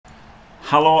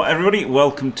Hello everybody,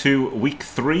 welcome to week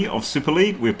 3 of Super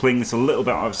League. We're playing this a little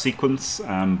bit out of sequence,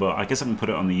 but I guess I can put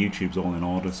it on the YouTubes all in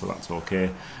order, so that's okay.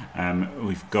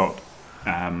 We've got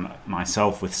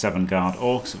myself with 7 guard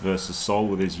orcs versus Sol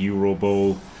with his Euro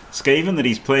Bowl Skaven that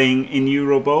he's playing in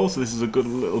Euro Bowl, so this is a good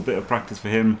little bit of practice for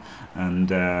him.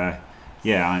 And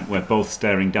yeah, we're both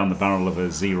staring down the barrel of a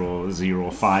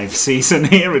 0-0-5 season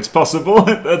here. It's possible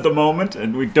at the moment,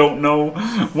 and we don't know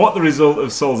what the result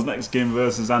of Sol's next game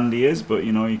versus Andy is, but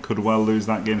you know, he could well lose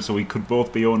that game, so we could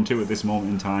both be 0-2 at this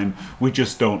moment in time. We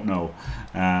just don't know.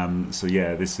 So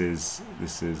yeah, this is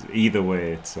either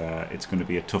way, it's going to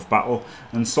be a tough battle.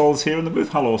 And Sol's here in the booth.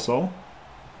 Hello, Sol.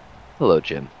 Hello,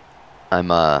 Jim. I'm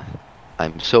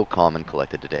so calm and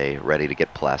collected today, ready to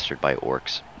get plastered by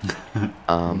orcs.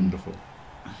 Wonderful.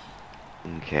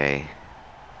 Okay.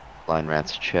 Line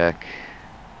rats, check.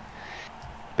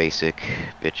 Basic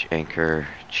bitch anchor,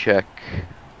 check.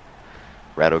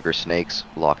 Rat ogre snakes,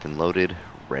 locked and loaded,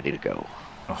 ready to go.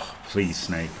 Oh, please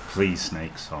snake,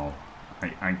 Sol.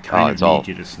 I kind of need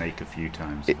you to snake a few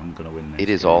times if I'm going to win this. It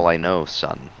is all I know,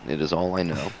 son. It is all I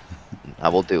know. I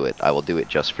will do it. I will do it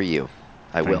just for you.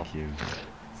 I will. Thank you.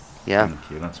 Yeah. Thank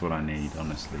you. That's what I need,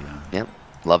 honestly. Yep.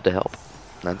 Love to help.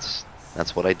 That's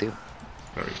what I do.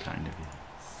 Very kind of you.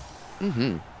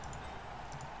 Mm-hmm.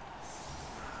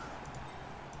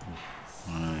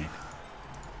 Right.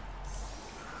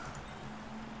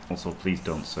 Also, please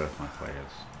don't surf my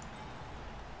players.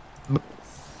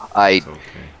 Okay.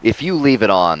 If you leave it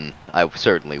on, I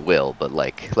certainly will. But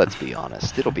like, let's be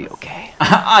honest, it'll be okay.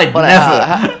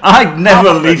 I'd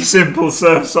never leave simple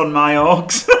surfs on my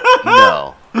orcs.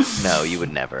 No, you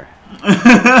would never.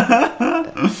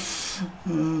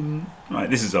 Right,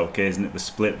 this is okay, isn't it?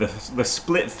 The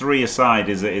split 3 aside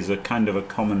is a kind of a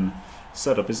common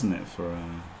setup, isn't it, for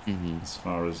as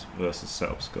far as versus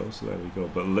setups go. So there we go.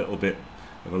 But a little bit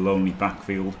of a lonely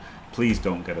backfield. Please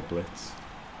don't get a blitz.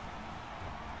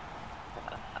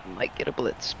 I might get a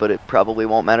blitz, but it probably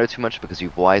won't matter too much because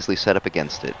you've wisely set up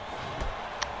against it.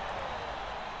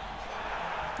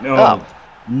 No. Oh.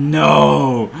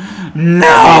 No!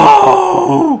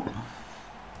 No!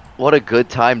 What a good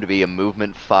time to be a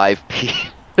movement 5P.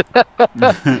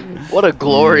 What a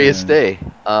glorious day.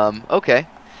 Okay.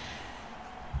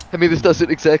 I mean, this doesn't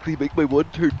exactly make my one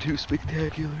turn too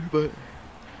spectacular, but...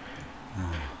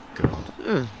 Oh,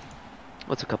 God.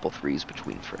 What's a couple threes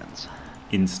between friends?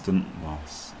 Instant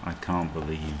loss. I can't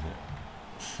believe it.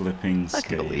 Flipping Skaven. I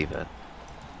can believe it.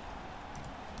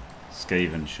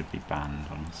 Skaven should be banned,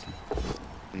 honestly.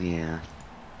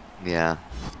 Yeah.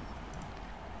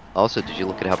 Also, did you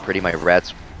look at how pretty my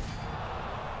rats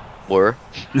were?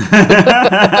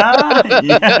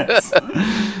 Yes.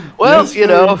 Well, yes, you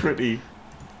know, pretty.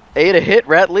 8 a hit,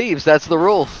 rat leaves. That's the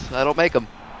rule. I don't make them.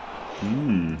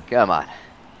 Come on.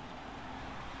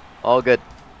 All good.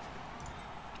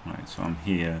 Right, so I'm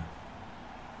here,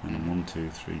 and I'm 1, 2,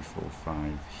 3, 4,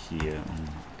 5 here. Oh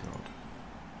my God.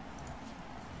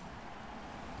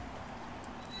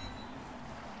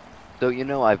 So, you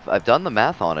know, I've done the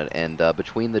math on it, and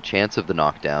between the chance of the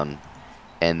knockdown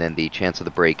and then the chance of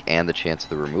the break and the chance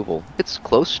of the removal, it's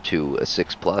close to a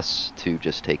 6+ to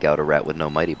just take out a rat with no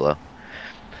mighty blow.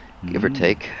 Give or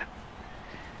take.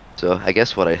 So I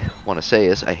guess what I want to say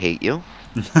is I hate you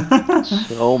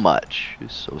so much.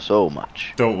 So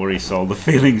much. Don't worry, Sol, the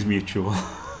feeling's mutual.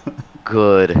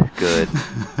 Good.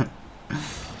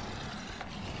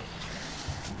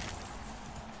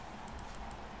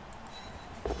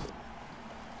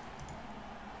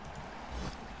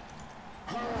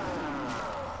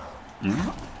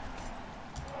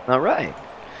 All right.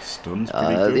 Stun's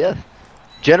pretty good. Yeah.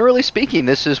 Generally speaking,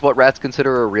 this is what rats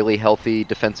consider a really healthy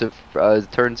defensive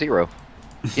turn 0.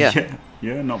 Yeah.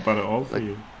 Yeah, not bad at all for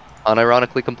you.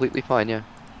 Unironically, completely fine. Yeah.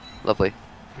 Lovely.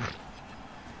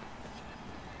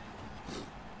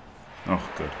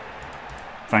 Oh, good.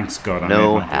 Thanks God.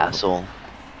 No hassle.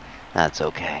 That's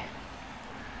okay.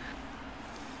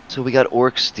 So we got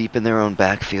orcs deep in their own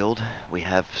backfield. We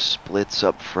have splits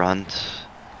up front.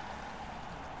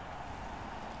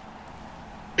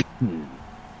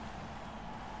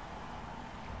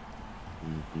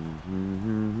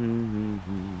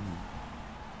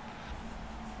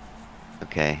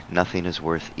 Okay, nothing is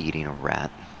worth eating a rat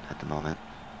at the moment.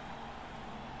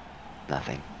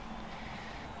 Nothing.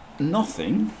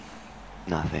 Nothing?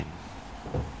 Nothing.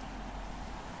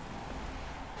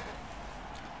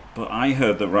 But I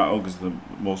heard that Rat Ogre's the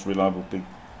most reliable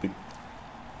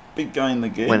big guy in the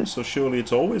game, so surely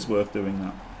it's always worth doing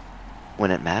that. When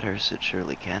it matters, it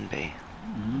surely can be.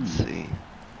 Let's see.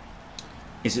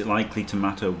 Is it likely to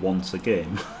matter once a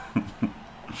game?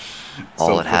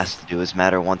 All it has to do is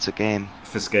matter once a game.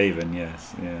 For Skaven,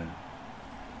 yes, yeah.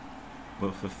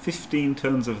 But for 15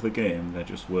 turns of the game, they're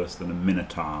just worse than a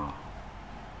Minotaur.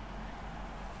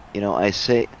 You know, I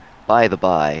say, by the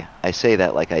by, I say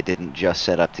that like I didn't just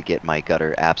set up to get my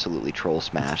gutter absolutely troll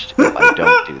smashed if I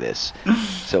don't do this.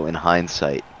 So in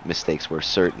hindsight, mistakes were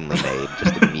certainly made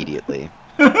just immediately.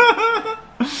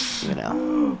 You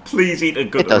know. Please eat a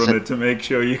gutter runner to make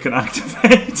sure you can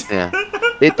activate. Yeah.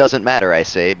 It doesn't matter, I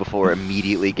say, before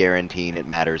immediately guaranteeing it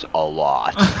matters a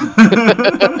lot.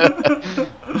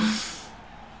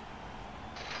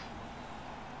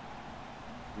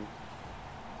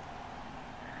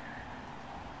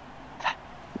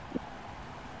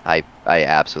 I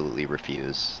absolutely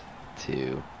refuse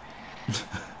to.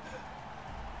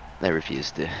 I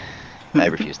refuse to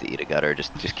eat a gutter.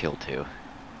 Just kill two.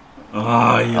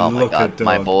 Oh, you oh my look god, at dog.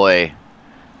 my boy,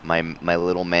 my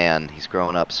little man. He's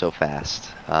growing up so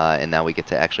fast, and now we get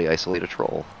to actually isolate a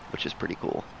troll, which is pretty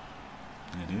cool.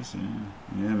 It is, yeah.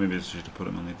 Yeah, maybe it's just to put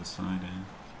him on the other side.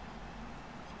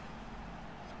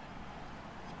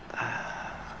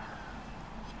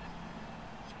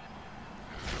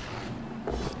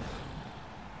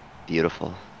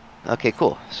 Beautiful. Okay,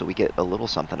 cool. So we get a little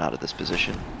something out of this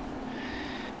position.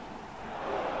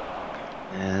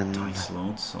 And Dice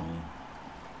Lord Soul.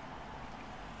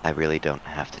 I really don't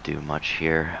have to do much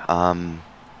here.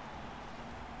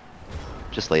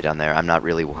 Just lay down there. I'm not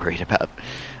really worried about.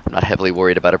 I'm not heavily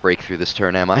worried about a breakthrough this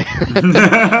turn, am I?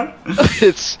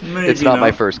 It's not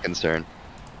my first concern.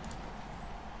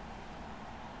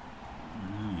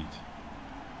 Right.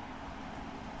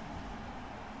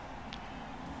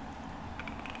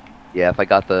 Yeah, if I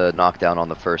got the knockdown on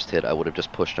the first hit, I would have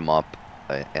just pushed him up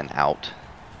and out.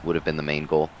 Would have been the main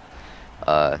goal,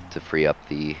 to free up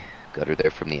the gutter there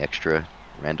from the extra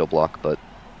rando block, but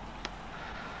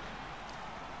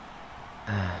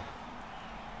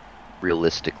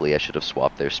realistically I should have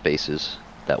swapped their spaces.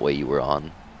 That way you were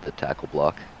on the tackle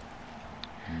block.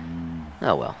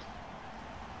 Oh well.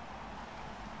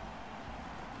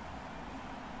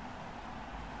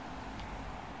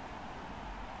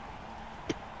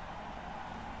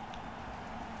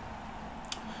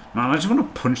 Man, I just want to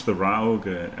punch the rat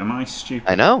ogre. Am I stupid?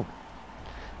 I know.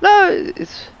 No,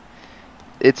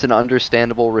 it's an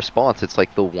understandable response. It's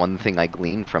like the one thing I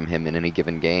glean from him in any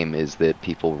given game is that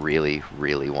people really,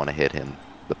 really want to hit him.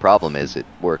 The problem is it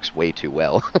works way too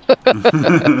well.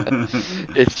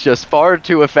 It's just far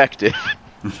too effective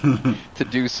to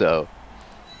do so.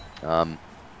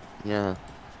 Yeah.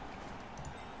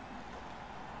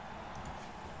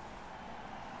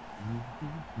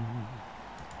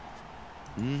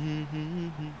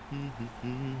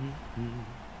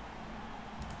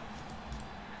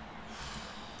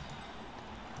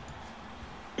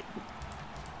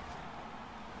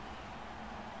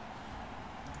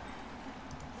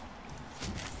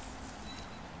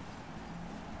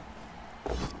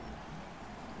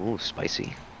 Ooh,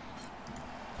 spicy.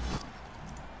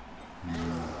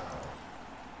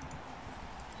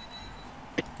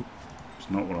 It's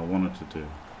not what I wanted to do.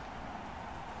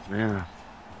 Yeah.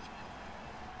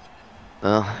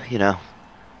 Well, you know,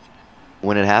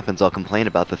 when it happens, I'll complain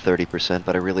about the 30%,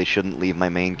 but I really shouldn't leave my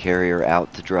main carrier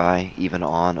out to dry, even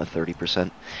on a 30%.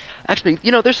 Actually,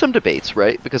 you know, there's some debates,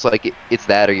 right? Because, like, it's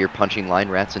that or you're punching line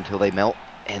rats until they melt,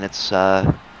 and it's,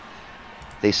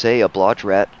 they say a blodge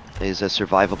rat is as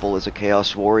survivable as a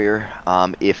Chaos Warrior,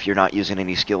 if you're not using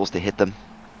any skills to hit them.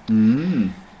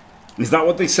 Is that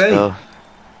what they say? So,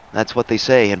 that's what they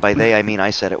say, and by they I mean I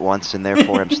said it once, and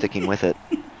therefore I'm sticking with it.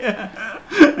 Yeah.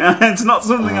 It's not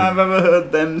something I've ever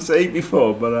heard them say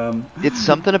before, but It's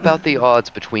something about the odds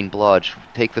between blodge.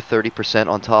 Take the 30%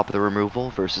 on top of the removal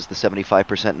versus the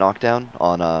 75% knockdown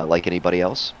on like anybody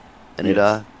else, and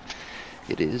yes.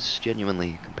 it is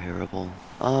genuinely comparable.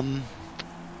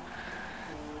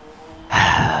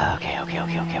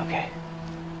 Okay.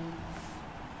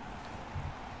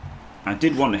 I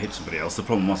did want to hit somebody else. The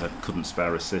problem was I couldn't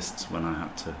spare assists when I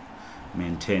had to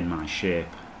maintain my shape.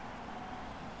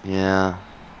 Yeah.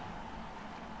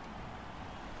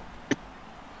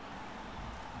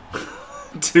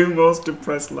 Two most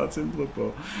depressed lads in Blood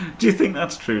Bowl. Do you think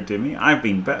that's true, Dimmy? I've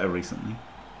been better recently.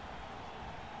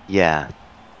 Yeah.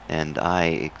 And I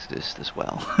exist as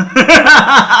well.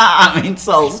 I mean,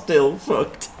 Sol's still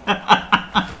fucked.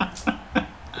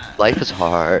 Life is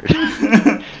hard.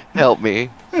 Help me.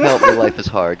 Help me, life is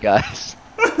hard, guys.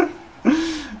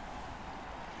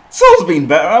 Sol's been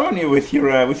better, haven't you, with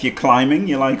your climbing?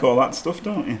 You like all that stuff,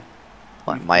 don't you?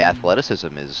 My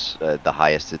athleticism is the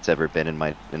highest it's ever been in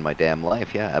my damn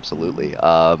life. Yeah, absolutely.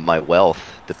 My wealth,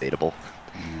 debatable.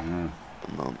 Yeah.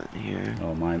 One moment here.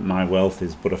 Oh, my wealth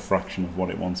is but a fraction of what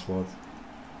it once was.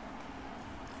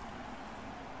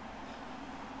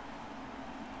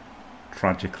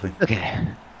 Tragically. Okay.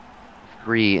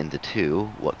 3 into 2.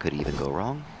 What could even go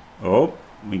wrong? Oh,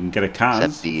 we can get a Kaz.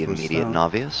 Except the immediate and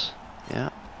obvious. Yeah.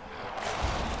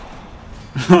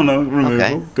 Oh no, removal.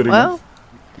 Okay. Good Well, enough.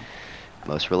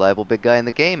 most reliable big guy in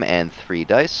the game, and 3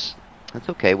 dice. That's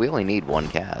okay. We only need 1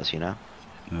 Kaz, you know.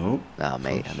 Oh. Oh,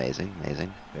 amazing,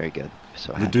 amazing. Very good.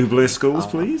 So Le double skulls,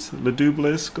 please. Le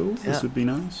double skulls. Yeah. This would be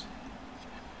nice.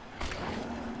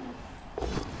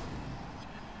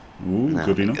 Ooh, Oh,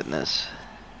 good my enough. goodness.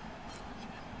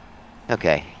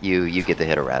 Okay, you get to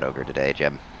hit a rat ogre today,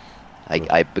 Jim.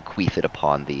 I bequeath it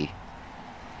upon thee.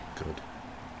 Good.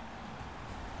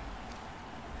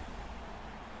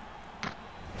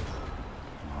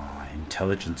 Oh,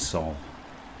 intelligent soul.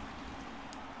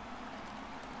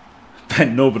 Bet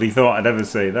nobody thought I'd ever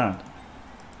say that.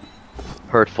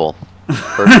 Hurtful.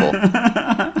 Hurtful.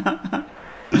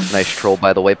 Nice troll,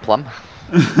 by the way, Plum.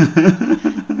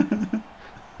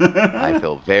 I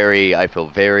feel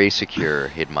very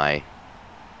secure in my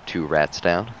 2 rats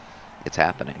down. It's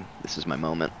happening. This is my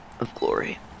moment of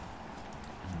glory.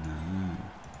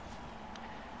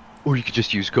 Or you could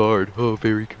just use guard. Oh,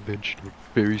 very conventional.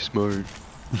 Very smart.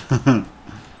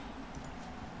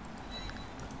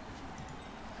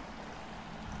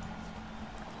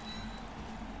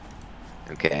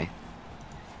 Okay.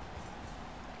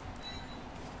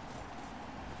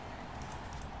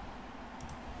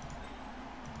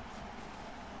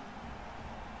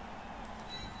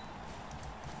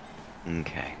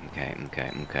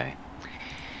 Okay.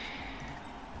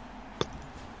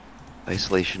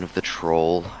 Isolation of the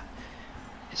troll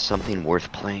is something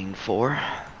worth playing for.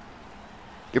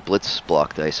 Your blitz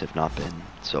block dice have not been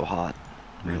so hot,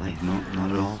 really.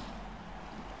 Not at all.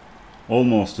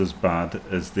 Almost as bad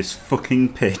as this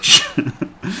fucking pitch.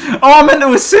 Oh, I meant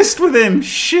to assist with him!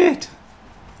 Shit!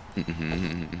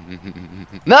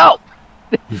 No!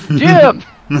 Jim!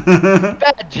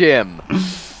 Bad Jim!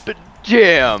 But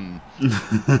Jim!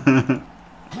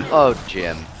 Oh,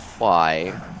 Jim.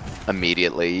 Why?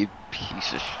 Immediately, you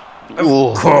piece of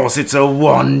Of course, it's a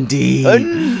 1D.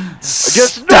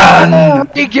 just Stun!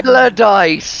 regular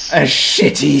dice! A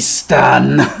shitty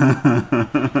stun.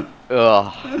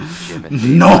 Ugh,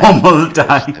 Jim, Normal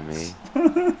dice. to me.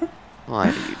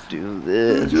 Why do you do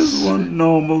this? I just want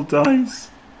normal dice.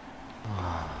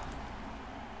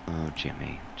 Oh,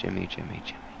 Jimmy.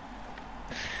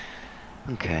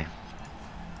 Okay,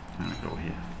 I'm gonna go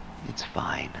here. it's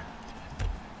fine.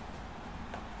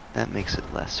 That makes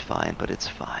it less fine, but it's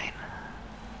fine.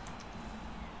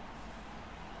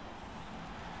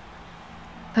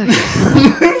 Move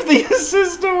the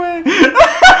assist away.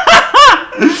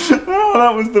 Oh,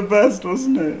 that was the best,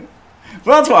 wasn't it?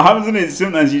 But that's what happens, isn't it?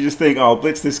 Sometimes you just think, oh, I'll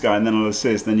blitz this guy and then I'll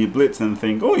assist. Then you blitz and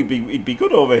think, oh, he'd be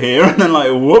good over here. And then like,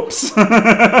 whoops.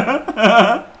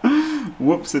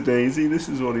 Whoops-a-daisy. This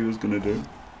is what he was going to do.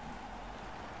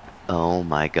 Oh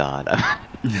my god.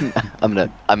 I'm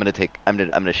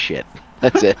gonna shit.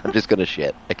 That's it. I'm just gonna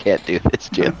shit. I can't do this,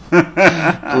 Jim.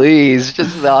 Please,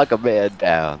 just knock a man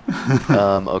down.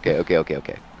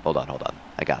 Okay. Hold on.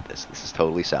 I got this. This is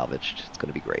totally salvaged. It's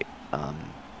gonna be great.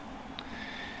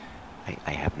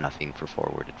 I have nothing for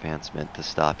forward advancement to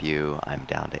stop you. I'm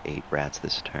down to 8 rats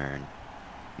this turn.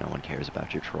 No one cares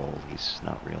about your troll. He's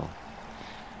not real.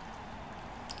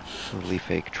 Totally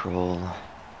fake troll.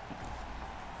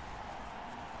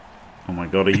 Oh my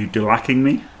god, are you delacking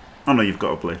me? Oh no, you've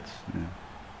got a blitz.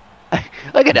 Yeah.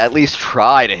 I could at least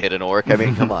try to hit an orc. I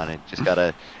mean, come on. I just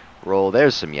gotta roll.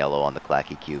 There's some yellow on the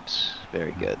clacky cubes.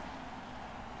 Very good.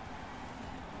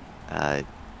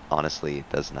 Honestly, it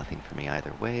does nothing for me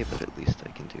either way, but at least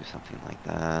I can do something like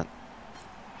that.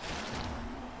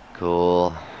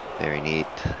 Cool. Very neat.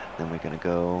 Then we're gonna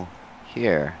go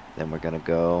here. Then we're gonna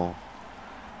go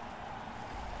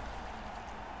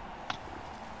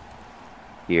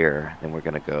here. Then we're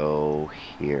gonna go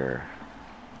here.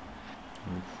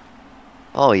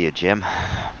 Oh, yeah, Jim.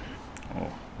 Oh,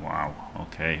 wow.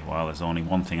 Okay, well, there's only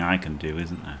one thing I can do,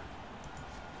 isn't there?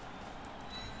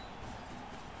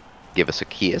 Give us a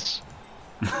kiss.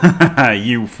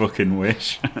 You fucking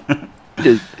wish.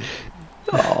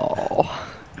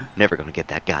 Oh, never gonna get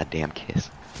that goddamn kiss.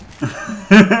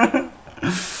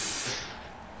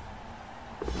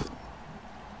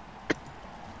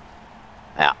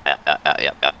 Yeah.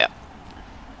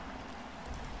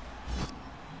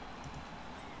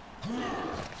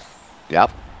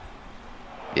 Yep.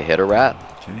 You hit a rat.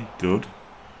 Okay, good.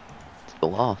 It's the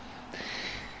law.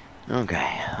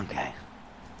 Okay.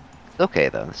 Okay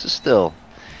though. This is still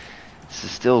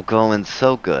going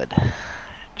so good.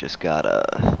 just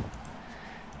gotta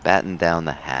batten down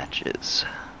the hatches.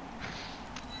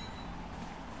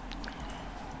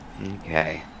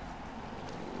 Okay.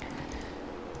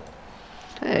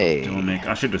 Hey.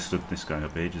 I should have stood this guy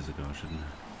up ages ago, shouldn't I?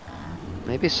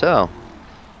 Maybe so.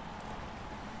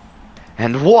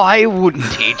 And why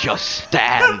wouldn't he just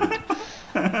stand?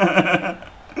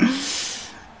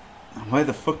 Where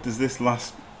the fuck does this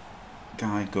last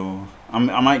guy go? I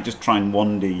might just try and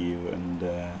 1D you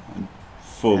and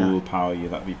full power you.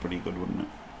 That'd be pretty good, wouldn't it?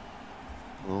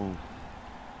 Oh.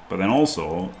 But then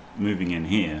also moving in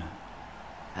here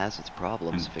Has its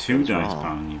problems. and If it 2 goes dice wrong.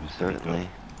 powering you was pretty Certainly. good.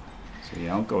 So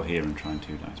yeah, I'll go here and try and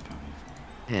 2 dice power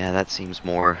you. Yeah, that seems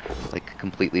more like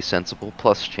completely sensible.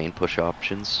 Plus chain push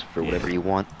options for whatever you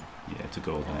want. Yeah, to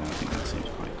go there, I think that seems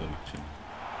quite good actually.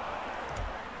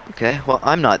 Okay, well,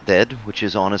 I'm not dead, which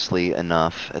is honestly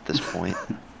enough at this point.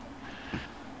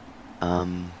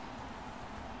 Okay,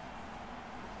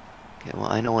 well,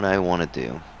 I know what I want to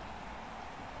do.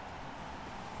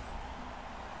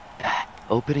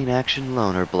 Opening action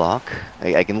loner block.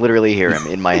 I can literally hear him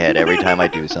in my head every time I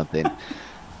do something.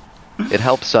 It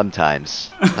helps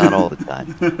sometimes, not all the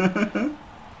time.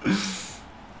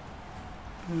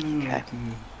 Okay.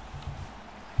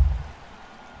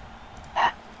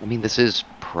 I mean, this is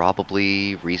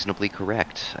probably reasonably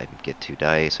correct. I can get 2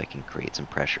 dice, I can create some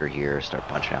pressure here, start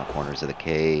punching out corners of the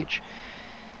cage.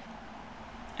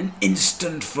 An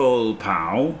instant full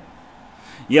pow.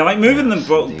 Yeah, like moving them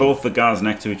both the guards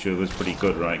next to each other was pretty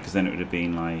good, right? Because then it would have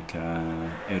been like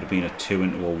it would have been a 2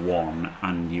 into a 1,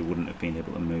 and you wouldn't have been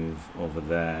able to move over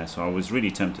there. So I was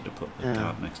really tempted to put the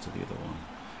guard next to the other one,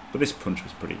 but this punch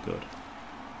was pretty good.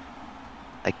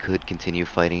 I could continue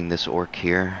fighting this orc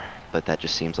here, but that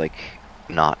just seems like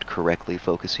not correctly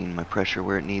focusing my pressure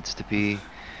where it needs to be.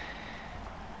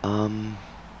 Our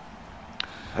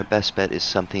best bet is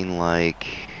something like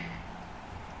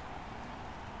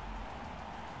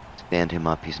stand him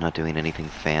up. He's not doing anything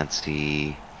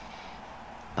fancy.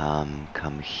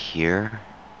 Come here.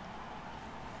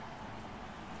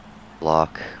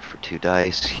 Block for 2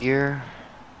 dice here.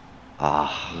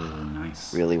 Ah, oh,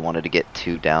 nice. Really wanted to get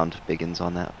 2 downed biggins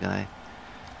on that guy.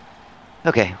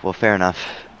 Okay, well, fair enough.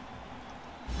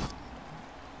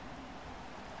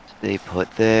 Stay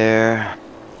put there.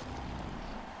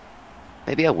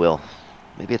 Maybe I will.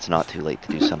 Maybe it's not too late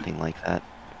to do something like that.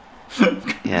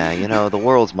 Yeah, you know, the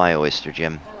world's my oyster,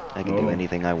 Jim. I can do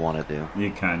anything I want to do.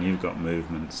 You can. You've got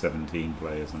movement 17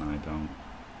 players and I don't.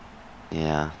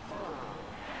 Yeah.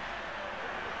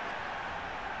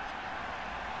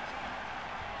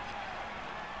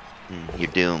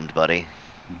 You're doomed, buddy.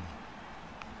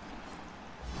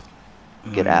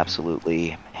 Get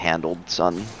absolutely handled,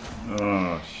 son.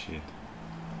 Oh, shit.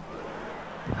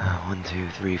 1, 2,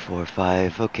 3, 4,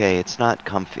 5. Okay, it's not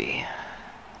comfy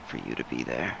for you to be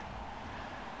there.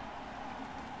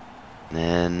 And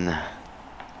then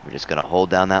we're just gonna hold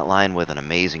down that line with an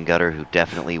amazing gutter who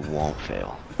definitely won't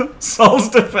fail. Saul's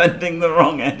defending the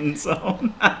wrong end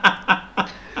zone.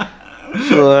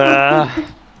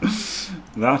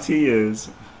 That he is.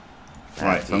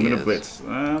 Right, so I'm going to blitz.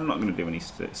 I'm not going to do any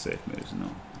safe moves, no.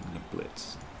 I'm going to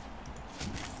blitz.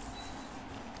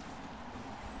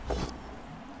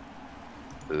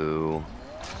 Ooh.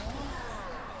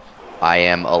 I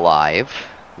am alive.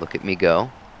 Look at me go.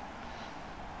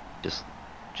 Just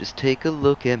take a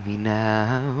look at me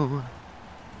now.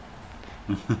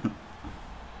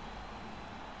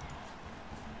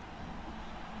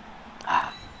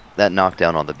 That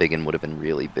knockdown on the biggin would have been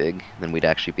really big. Then we'd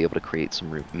actually be able to create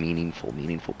some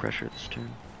meaningful pressure this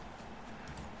turn.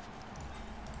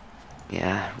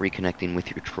 Yeah, reconnecting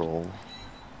with your troll.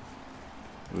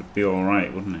 It would be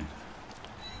alright, wouldn't it?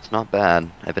 It's not bad.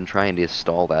 I've been trying to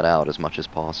stall that out as much as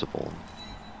possible.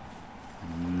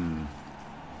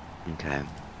 Okay.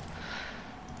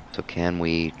 So can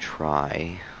we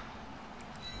try...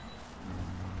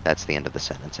 That's the end of the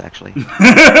sentence, actually. In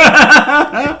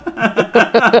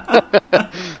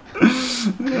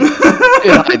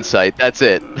hindsight, that's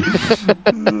it.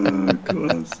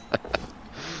 Close.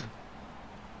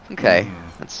 Okay,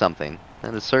 that's something.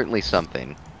 That is certainly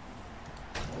something.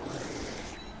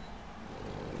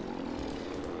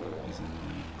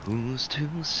 Who's to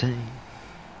say?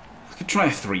 I could try a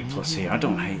 3+ here. I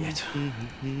don't hate it.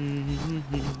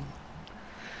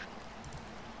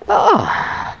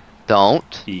 Oh,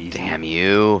 don't. Easy. Damn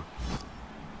you.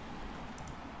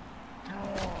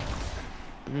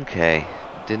 Okay,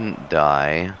 didn't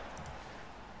die.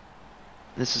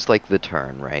 This is like the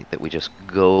turn, right? That we just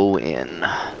go in.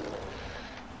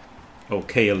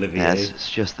 Okay, Olivier.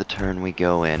 That's just the turn we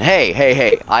go in. Hey, hey,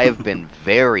 hey! I have been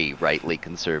very rightly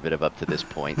conservative up to this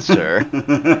point, sir.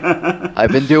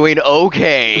 I've been doing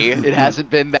okay. It hasn't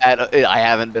been that. I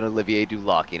haven't been Olivier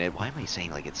Dulocking it. Why am I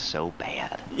saying like it's so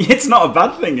bad? It's not a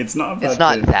bad thing. It's not a bad It's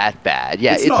not thing. that bad.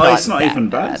 Yeah, It's not even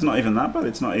bad. bad. It's not even that bad.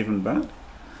 It's not even bad.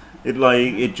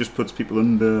 It just puts people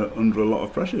under a lot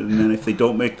of pressure, and then if they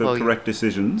don't make the correct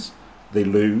decisions, they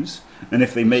lose. And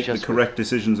if they make the correct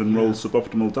decisions and roll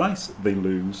suboptimal dice, they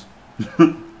lose.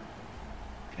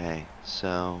 Okay,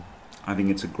 so I think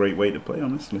it's a great way to play,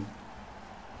 honestly.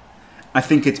 I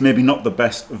think it's maybe not the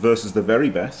best versus the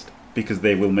very best, because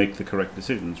they will make the correct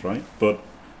decisions, right? But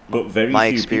very my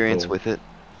few experience people, with it.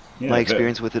 yeah, My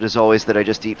experience with it is always that I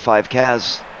just eat 5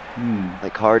 Kaz.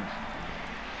 Like hard.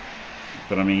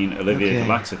 But I mean, Olivier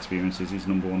Delac's experience is he's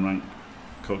 #1 ranked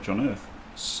coach on earth.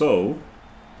 So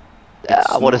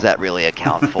what does that really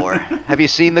account for? Have you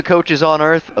seen the coaches on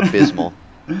Earth? Abysmal.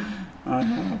 I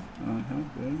have,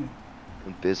 yeah.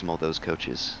 Abysmal, those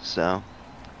coaches. So,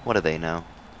 what do they know?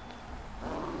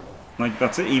 Like,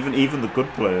 that's it. Even the good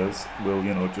players will,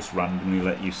 just randomly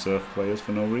let you surf players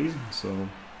for no reason. So.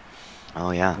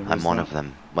 Oh yeah, I'm one of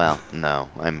them. Well, no,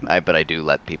 but I do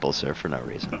let people surf for no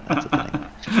reason. That's the thing.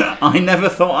 I never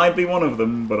thought I'd be one of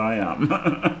them, but I am.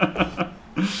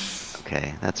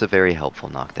 Okay, that's a very helpful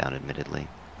knockdown, admittedly.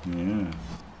 Yeah.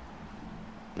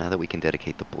 Now that we can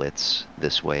dedicate the blitz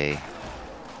this way.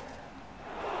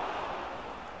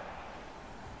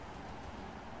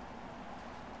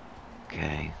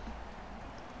 Okay.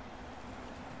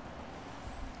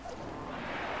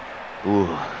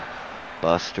 Ooh,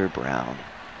 Buster Brown.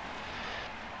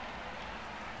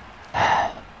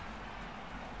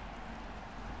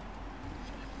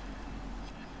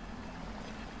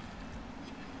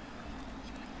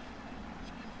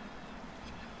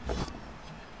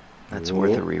 That's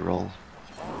worth a reroll.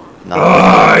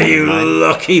 Oh, you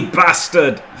lucky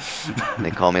bastard!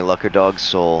 They call me Lucker Dog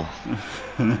Soul.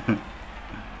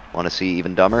 Want to see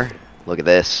even dumber? Look at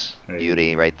this. Hey.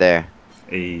 Beauty right there.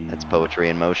 Hey. That's poetry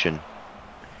in motion.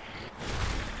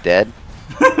 Dead.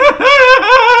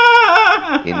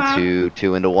 Into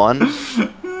 2 into 1.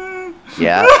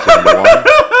 Yeah, 2 into 1.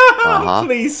 Uh-huh.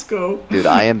 Please go. Dude,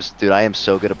 I am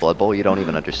so good at Blood Bowl, you don't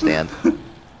even understand.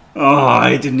 Oh,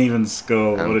 I didn't even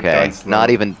score. What a Okay, dice not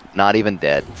roll. even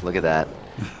dead. Look at that.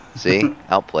 See?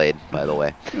 Outplayed, by the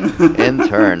way. In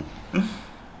turn.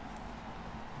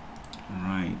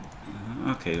 Right.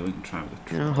 Okay, we can try with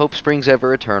the Hope springs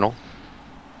ever eternal.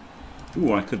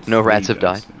 Ooh, I could. No rats have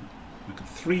died. I could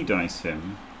 3 dice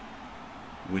him,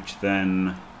 which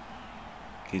then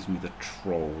gives me the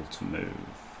troll to move.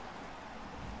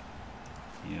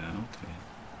 Yeah.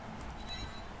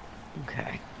 Okay.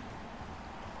 Okay.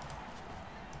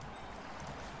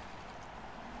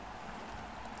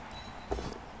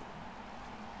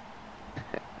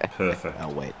 Perfect. Oh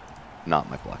wait, not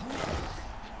my block.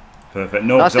 Perfect.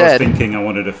 No, Not because I was dead. thinking I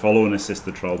wanted to follow and assist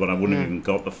the troll, but I wouldn't have even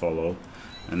got the follow.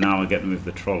 And now I get to move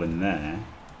the troll in there.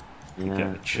 You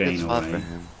get the chain spot away. for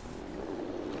him.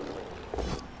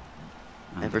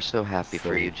 And Ever so happy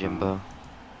for you, full Jimbo. power.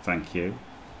 Thank you.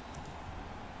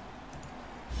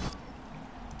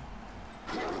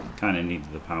 Kind of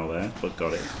needed the power there, but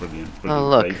got it. Brilliant. Brilliant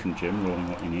look. play from Jim, rolling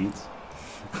what he needs.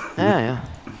 Yeah.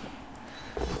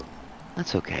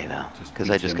 That's okay though, Just because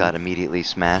beat I just him got up. immediately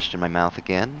smashed in my mouth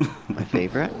again. My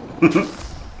favorite.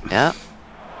 Yeah.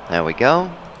 There we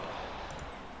go.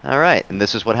 Alright, and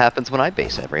this is what happens when I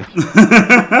base everyone.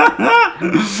 Why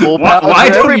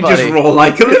don't you just roll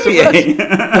like Olivier?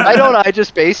 Why don't I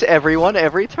just base everyone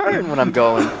every turn when I'm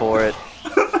going for it?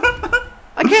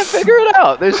 I can't figure it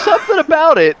out. There's something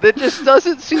about it that just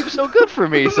doesn't seem so good for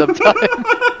me sometimes.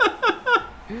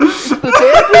 It's the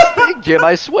damnedest thing, Jim,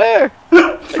 I swear.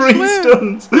 3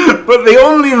 stuns, but the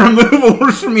only removal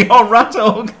was from your rat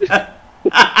ogre.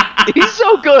 He's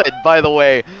so good, by the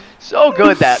way. So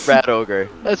good, that rat ogre.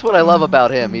 That's what I love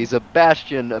about him. He's a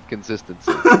bastion of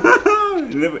consistency.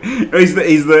 He's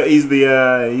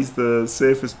the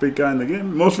safest big guy in the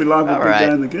game, most reliable big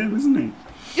guy in the game, isn't he?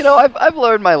 You know, I've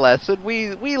learned my lesson.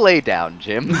 We lay down,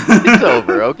 Jim. It's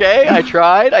over, okay? I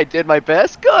tried. I did my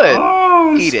best. Good.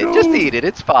 Oh, Eat it. Just eat it.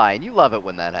 It's fine. You love it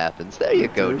when that happens. There you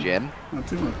go, Jim. Not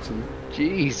too much.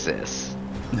 Jesus.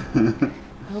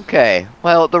 Okay.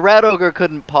 Well, the rat ogre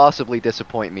couldn't possibly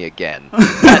disappoint me again.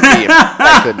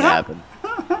 That couldn't happen.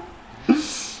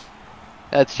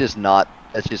 That's just not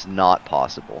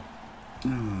possible.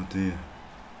 Oh dear.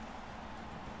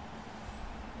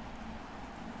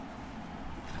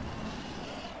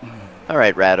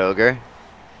 Alright, rat ogre.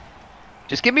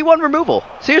 Just give me 1 removal.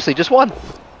 Seriously, just 1.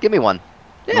 Give me 1.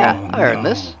 Yeah, Oh, I earned no.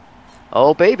 this.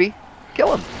 Oh, baby.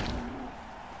 kill him.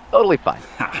 Totally fine.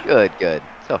 Good, good.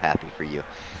 So happy for you.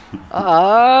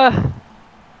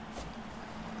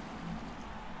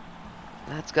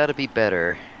 That's got to be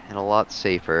better and a lot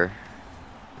safer.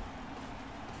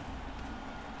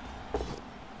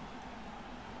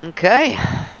 Okay.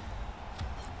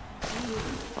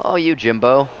 Oh, you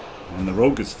Jimbo. And the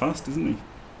rogue is fast, isn't he?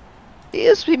 He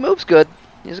is. He moves good.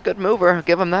 He's a good mover. I'll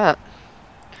give him that.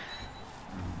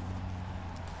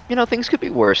 You know, things could be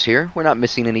worse here. We're not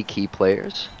missing any key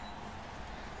players.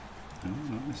 No,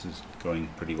 no, this is going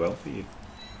pretty well for you.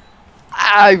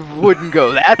 I wouldn't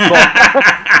go that far.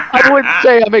 I wouldn't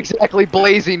say I'm exactly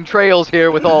blazing trails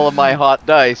here with all of my hot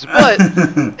dice, but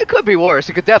it could be worse.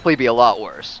 It could definitely be a lot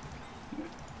worse.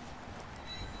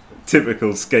 Typical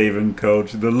Skaven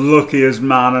coach, the luckiest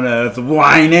man on earth,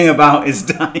 whining about his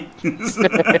dice.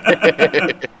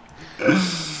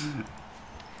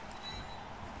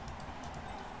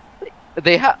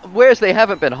 Whereas they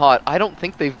haven't been hot, I don't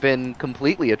think they've been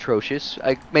completely atrocious.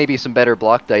 Maybe some better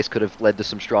block dice could have led to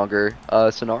some stronger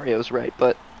scenarios, right?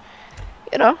 But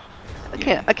you know,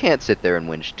 I can't sit there and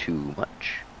whinge too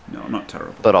much. No, not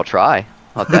terrible. But I'll try.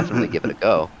 I'll definitely give it a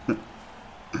go.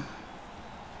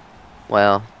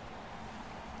 Well,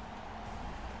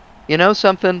 you know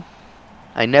something?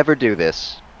 I never do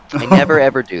this. I never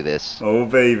ever do this. Oh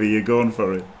baby, you're going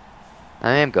for it.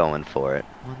 I am going for it.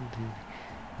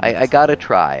 I gotta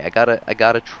try. I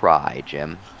gotta try,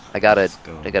 Jim. I gotta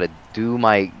do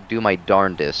my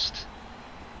darndest.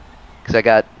 Cause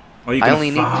I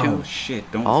only need two.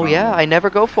 Shit, don't. Oh foul yeah, me. I never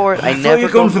go for it. I thought never you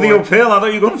were go going for the it. uphill. I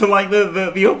thought you were going for like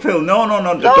the uphill. No,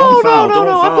 don't foul. No, Don't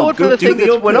I'm foul. going for the thing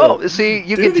that's went uphill. up. See,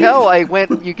 you can tell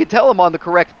you can tell I'm on the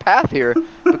correct path here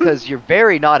because you're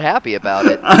very not happy about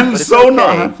it. I'm but it's so okay.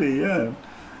 not happy. Yeah.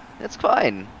 It's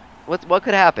fine. What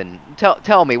could happen?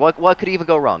 Tell me what could even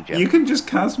go wrong, Jim? You can just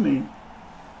cast me.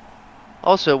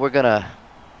 Also, we're gonna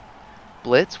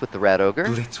blitz with the rat ogre.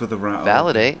 Blitz with the rat.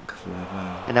 Validate.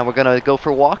 Clever. And now we're gonna go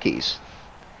for walkies.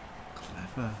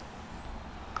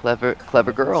 Clever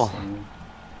girl.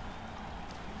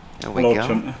 There we go.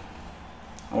 Chunter.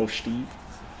 Oh, Steve.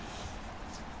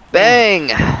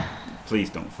 Bang! Please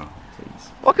don't foul, please.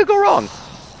 What could go wrong?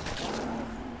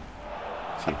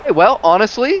 Okay, well,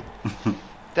 honestly,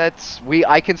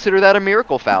 I consider that a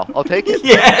miracle foul. I'll take it.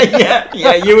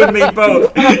 yeah, you and me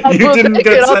both. You didn't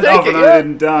get sent off and I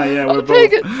didn't die. Yeah,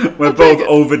 we're both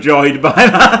overjoyed by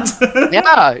that.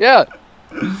 yeah.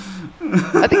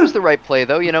 I think it was the right play,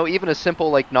 though. You know, even a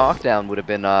simple like knockdown would have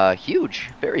been huge,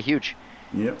 very huge.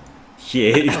 Yep,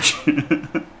 huge.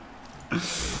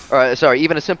 Sorry,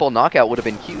 even a simple knockout would have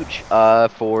been huge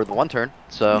for the one turn.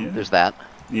 So there's that.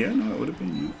 Yeah, no, it would have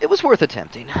been. Yeah. It was worth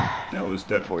attempting. That was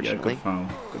definitely. Yeah, good foul.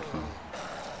 Good foul.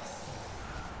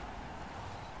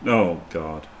 Oh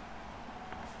God.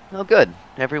 Oh, good.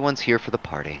 Everyone's here for the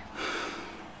party.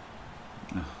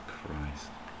 Oh Christ.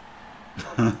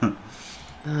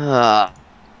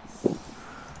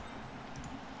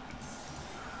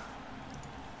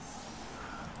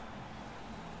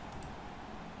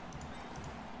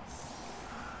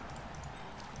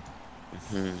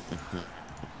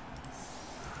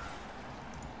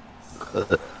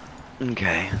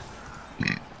 Okay.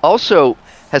 Also,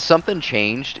 has something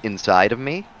changed inside of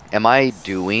me? Am I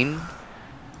doing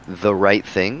the right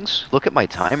things? Look at my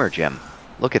timer, Jim.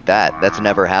 Look at that. Wow. That's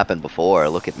never happened before.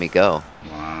 Look at me go.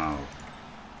 Wow.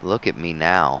 Look at me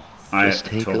now. Just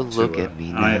take a look at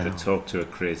me now. I had to talk to a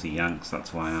crazy Yanks.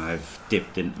 That's why I've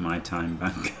dipped into my time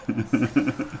bank.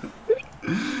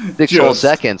 6 whole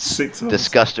seconds. 6 whole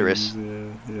Disgusterous.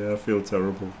 Seconds, yeah, I feel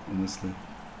terrible, honestly.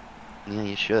 Yeah,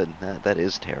 you should. That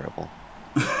is terrible.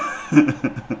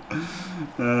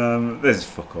 There's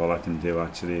fuck all I can do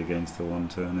actually against the one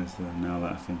turn, is there? Now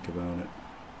that I think about it.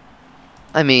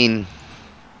 I mean,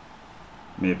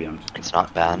 maybe I'm just. It's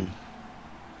not bad.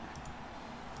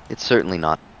 It's certainly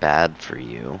not bad for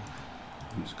you.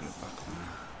 I'm just gonna back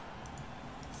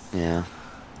there. Yeah.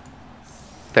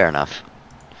 Fair enough.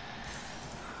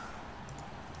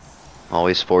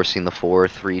 Always forcing the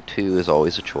 4-3-2 is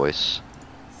always a choice.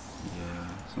 Yeah,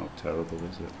 it's not terrible,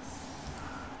 is it?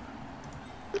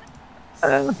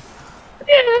 Yeah,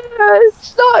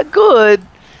 it's not good.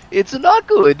 It's not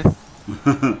good.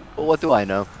 But what do I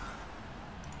know?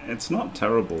 It's not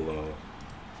terrible, though.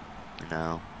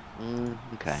 No.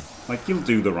 Okay. Like, you'll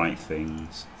do the right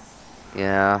things.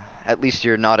 Yeah, at least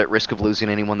you're not at risk of losing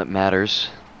anyone that matters,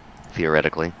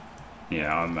 theoretically.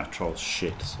 Yeah, I'm that troll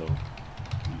shit, so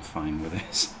I'm fine with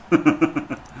this.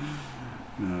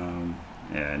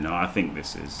 Yeah, no, I think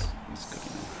this is good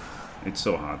enough. It's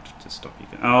so hard to stop you.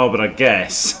 Oh, but I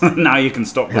guess now you can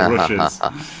stop the rushes.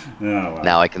 Oh, well.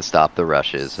 Now I can stop the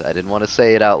rushes. I didn't want to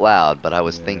say it out loud, but I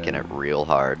was thinking it real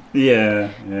hard.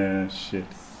 Yeah, shit.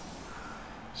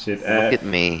 Look at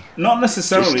me. Not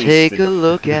necessarily. Just take a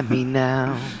look at me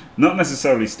now. Not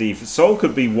necessarily, Steve. Sol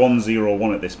could be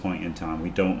 1-0-1 at this point in time. We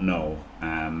don't know.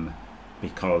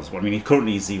 Because, well, I mean, he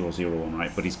currently is 0-0-1,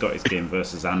 right? But he's got his game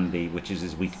versus Andy, which is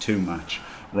his week 2 match,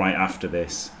 right after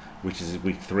this, which is his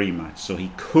week 3 match. So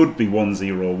he could be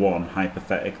 1-0-1,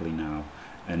 hypothetically now,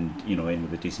 and, you know, in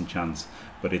with a decent chance.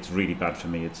 But it's really bad for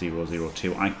me at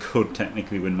 0-0-2. I could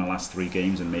technically win my last 3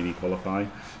 games and maybe qualify,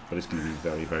 but it's going to be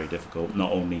very, very difficult.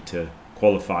 Not only to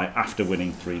qualify after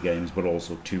winning 3 games, but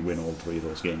also to win all 3 of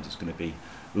those games. It's going to be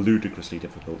ludicrously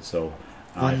difficult. So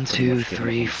 1, 2,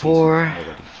 3, 4,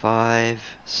 5,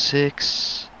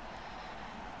 6.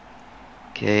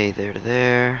 Okay, there to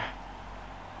there.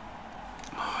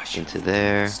 Oh, into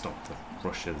there. Stop the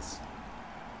rushes.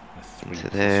 Into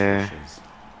there. Rushes.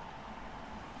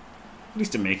 At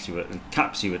least it makes you, it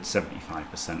caps you at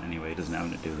 75% anyway. It doesn't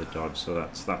have to do the dodge, so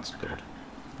that's good.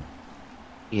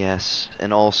 Yes,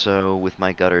 and also with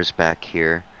my gutters back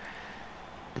here,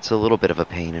 it's a little bit of a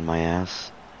pain in my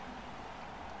ass.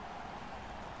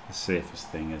 The safest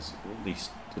thing is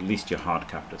at least you're hard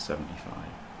capped at 75,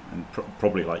 and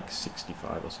probably like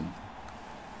 65 or something.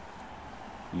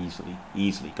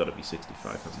 Easily got to be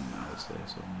 65, hasn't it? I would say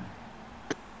so.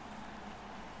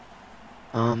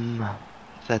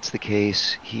 If that's the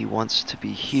case, he wants to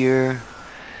be here.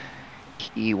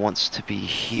 He wants to be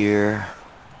here.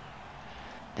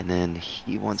 And then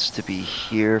he wants to be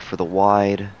here for the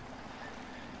wide.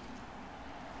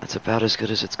 That's about as good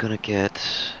as it's gonna get.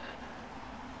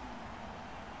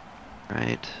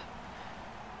 Right?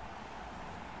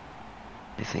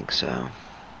 I think so.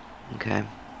 Okay.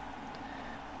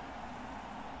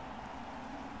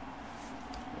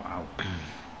 Wow.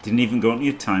 Didn't even go into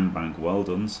your time bank. Well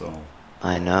done, Sol.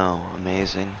 I know.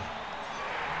 Amazing.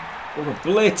 Oh, a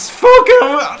blitz! Fuck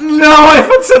it! No, I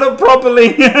haven't set up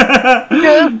properly!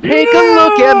 Just take a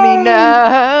look at me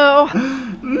now!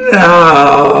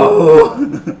 No!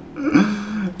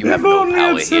 You have no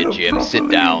power here, Jim.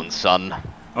 Sit down, son.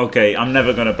 Okay, I'm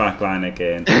never going to backline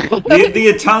again. the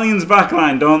Italians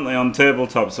backline, don't they, on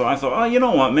tabletop? So I thought, oh, you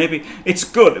know what, maybe it's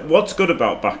good. What's good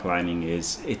about backlining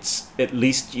is it's at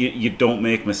least you don't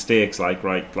make mistakes like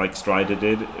Strider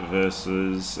did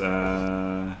versus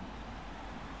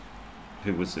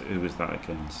who was that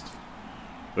against?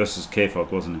 Versus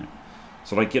K-Fog, wasn't it?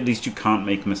 So like at least you can't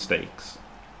make mistakes.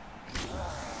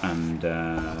 And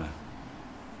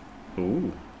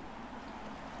ooh.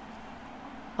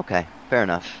 Okay, fair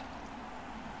enough.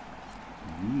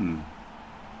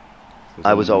 So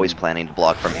I was always planning to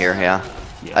block from here, yeah.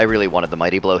 I really wanted the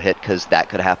Mighty Blow hit because that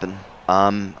could happen.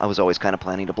 I was always kind of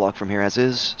planning to block from here as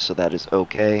is, so that is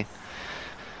okay.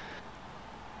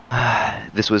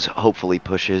 This was hopefully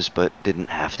pushes, but didn't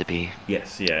have to be.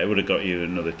 Yes, yeah, it would have got you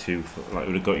another 2, like it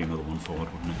would have got you another 1 forward,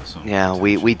 wouldn't it? So yeah,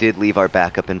 we did leave our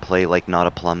backup in play like not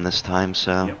a plum this time,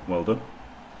 so. Yeah, well done.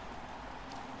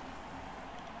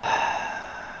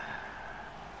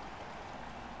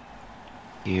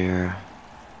 Here.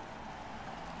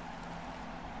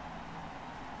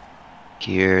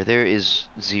 Here. There is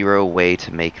zero way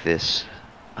to make this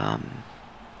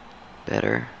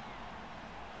better.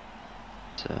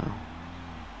 So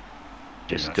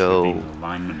just go. A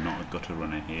lineman, not a gutter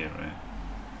runner here.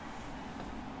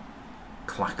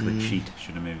 Clack the cheat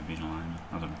should have maybe been a lineman.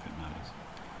 I don't know if it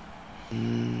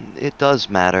matters. It does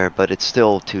matter, but it's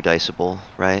still 2 diceable,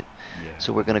 right? Yeah.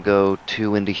 So we're gonna go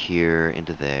 2 into here,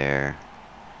 into there.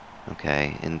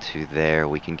 Okay, into there.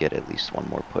 We can get at least 1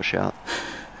 more push out.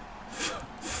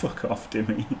 Fuck off,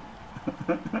 Dimmy.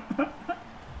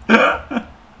 Oh,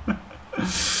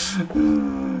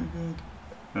 God.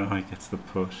 Oh, he gets the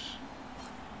push.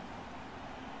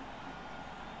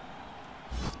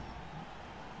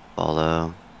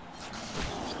 Follow.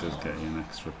 This does get you an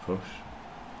extra push.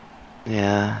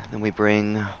 Yeah, then we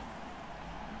bring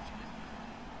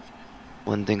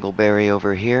 1 Dingleberry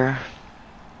over here.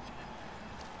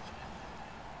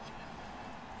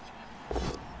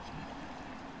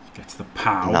 Gets the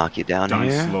pow. Knock you down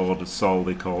Dice here. Lord Sol,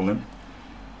 they call him.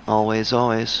 Always,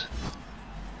 always.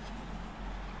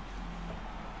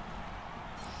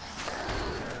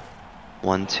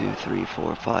 One, 2, 3,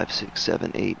 4, 5, 6,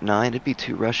 7, 8, 9. It'd be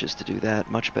 2 rushes to do that.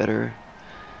 Much better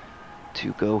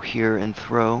to go here and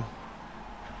throw.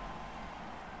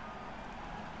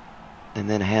 And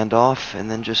then hand off, and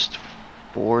then just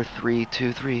 4, 3,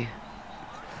 2, 3.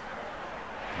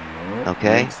 Oh,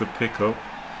 okay. Makes the pickup.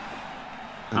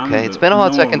 Okay, it's been a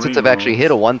hot second since I've actually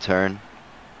hit a 1 turn.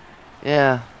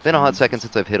 Yeah, been a hot second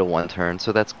since I've hit a 1-turn,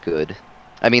 so that's good.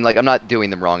 I mean, like, I'm not doing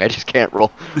them wrong. I just can't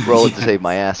roll it to save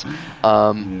my ass.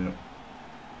 Yeah.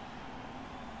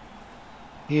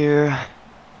 Here.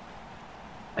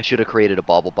 I should have created a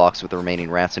bauble box with the remaining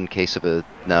rats in case of a...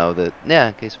 No,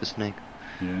 in case of a snake.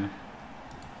 Yeah.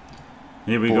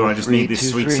 Here we 4, go. I just 3, need this 2,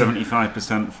 sweet 3.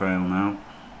 75% fail now.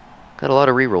 Got a lot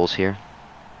of rerolls here.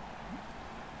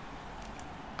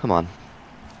 Come on.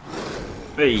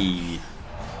 Hey.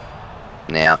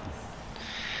 Yeah.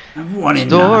 I'm 1 in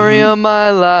Story 9. of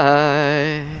my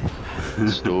life.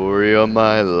 Story of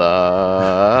my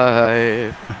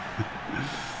life.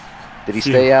 Did he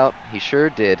stay out? He sure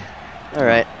did.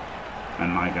 Alright.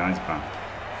 And my guy's back.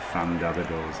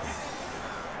 Fandavidosa.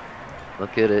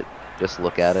 Look at it. Just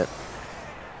look at it.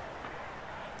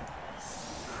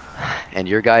 And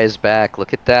your guy is back.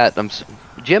 Look at that.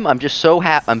 Jim, I'm just so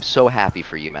happy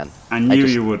for you, man. I knew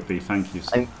you would be. Thank you,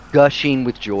 sir. I'm gushing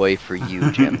with joy for you,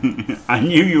 Jim. I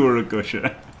knew you were a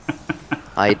gusher.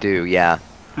 I do, yeah.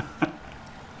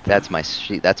 That's my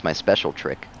special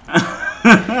trick.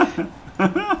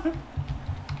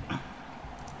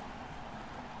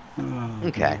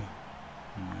 Okay.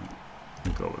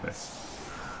 We'll go with this.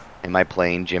 Am I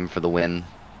playing Jim for the win?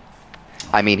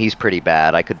 I mean, he's pretty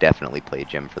bad. I could definitely play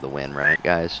Jim for the win, right,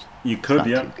 guys? You could, It's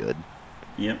not yeah. too good.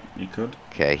 Yep, you could.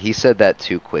 Okay, he said that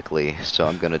too quickly, so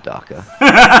I'm gonna DACA.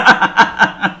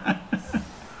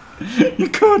 You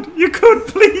could,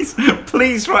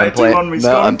 please try to on me,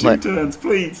 Scott, 2 turns,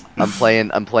 please. I'm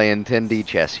playing 10D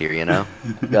chess here, you know?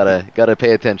 Gotta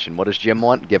pay attention. What does Jim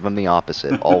want? Give him the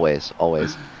opposite. Always,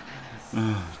 always.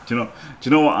 Do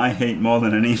you know what I hate more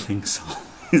than anything, Saul?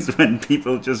 Is when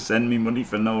people just send me money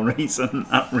for no reason.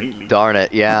 That really... Darn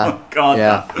it, yeah. Oh, God,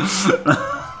 yeah.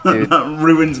 That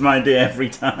ruins my day every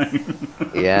time.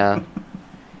 Yeah.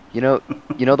 You know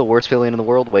the worst feeling in the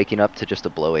world? Waking up to just a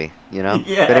blowy, you know?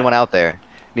 Yeah. If anyone out there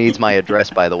needs my address,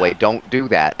 by the way, don't do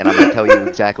that. And I'm going to tell you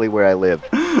exactly where I live.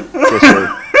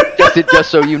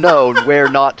 Just so you know where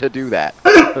not to do that.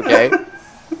 Okay?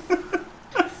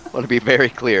 I want to be very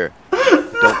clear.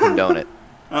 Don't condone it.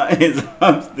 That is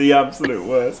the absolute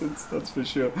worst, that's for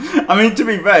sure. I mean, to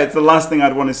be fair, it's the last thing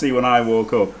I'd want to see when I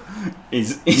woke up,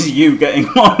 is you getting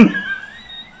one.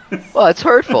 Well, it's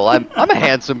hurtful. I'm a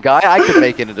handsome guy. I could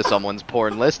make it into someone's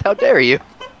porn list. How dare you?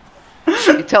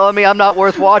 You telling me I'm not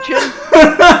worth watching?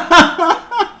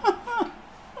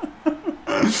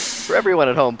 For everyone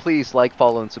at home, please like,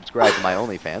 follow, and subscribe to my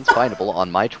OnlyFans, findable on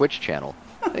my Twitch channel.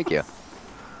 Thank you.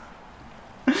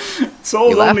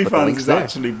 Saul's laugh, but the OnlyFans link's is there.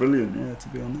 actually brilliant, yeah, to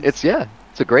be honest. It's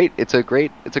a great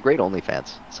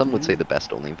OnlyFans. Some would say the best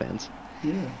OnlyFans.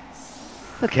 Yeah.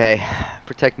 Okay,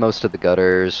 protect most of the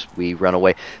gutters. We run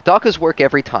away. DACAs work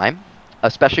every time,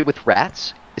 especially with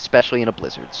rats, especially in a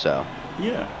blizzard. So.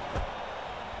 Yeah.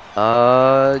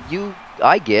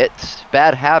 I get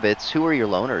bad habits. Who are your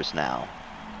loners now?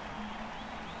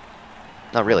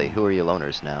 Not really. Who are your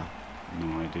loners now?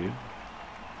 No idea.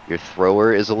 Your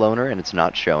thrower is a loner, and it's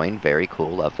not showing. Very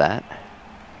cool. Love that.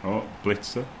 Oh,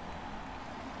 Blitzer.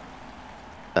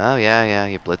 Oh yeah.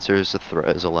 Your blitzer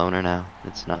is a loner now.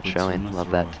 It's not Blitzer showing. and a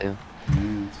Love that too.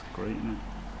 Yeah, it's great, isn't it?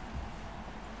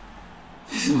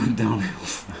 This went downhill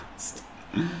fast.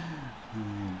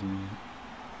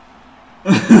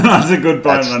 That's a good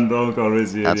point, Randolkor,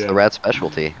 is it? That's the rat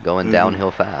specialty. Going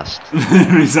downhill fast.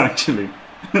 There is actually.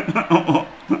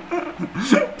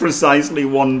 Precisely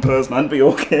one person. I'd be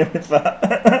okay with that.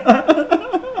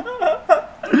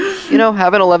 You know,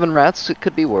 having 11 rats, it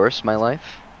could be worse, my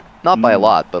life. Not by a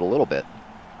lot, but a little bit.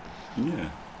 Yeah.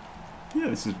 Yeah,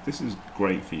 this is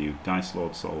great for you. Dice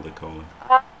Lord Sol, they call it.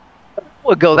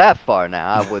 Would go that far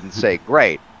now. I wouldn't say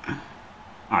great.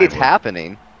 It's would.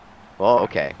 happening. Well,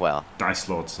 okay, well. Dice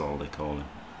Lord Sol, they call it.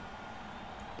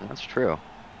 That's true.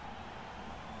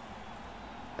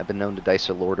 I've been known to dice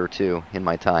a lord or two in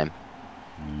my time.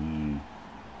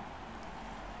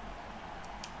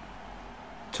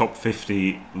 Top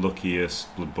 50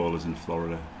 luckiest blood bowlers in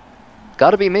Florida.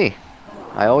 Gotta be me.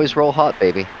 I always roll hot,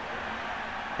 baby.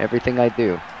 Everything I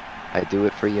do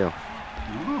it for you.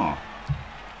 Oh.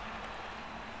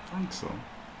 Thanks, Sol.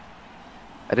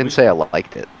 I didn't say I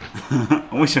liked it. I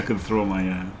wish I could throw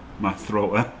my my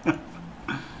thrower.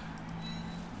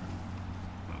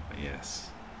 Yes.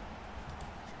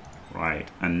 Right,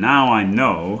 and now I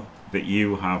know that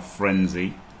you have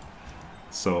frenzy,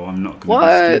 so I'm not going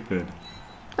to be stupid.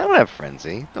 I don't have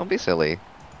frenzy. Don't be silly.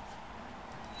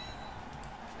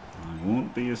 I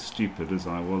won't be as stupid as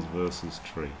I was versus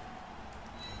Tree.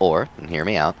 Or, and hear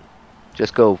me out,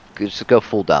 just go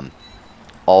full dumb,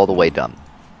 all the way dumb,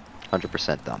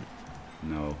 100% dumb.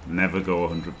 No, never go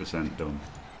 100% dumb.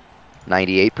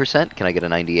 98%? Can I get a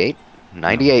 98?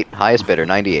 98. No. Highest bidder,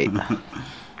 98.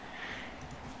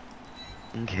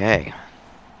 Okay.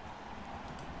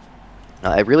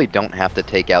 I really don't have to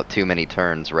take out too many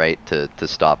turns, right, to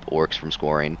stop orcs from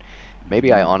scoring.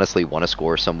 Maybe I honestly want to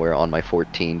score somewhere on my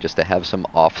 14 just to have some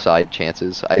offside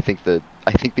chances. I think the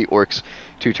orcs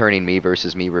two-turning me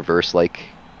versus me reverse, like,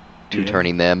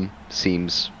 two-turning them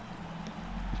seems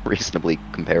reasonably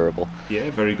comparable. Yeah,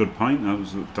 very good point. That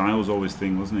was Dial's always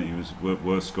thing, wasn't it? He was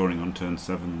worse scoring on turn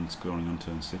 7 than scoring on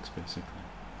turn 6, basically.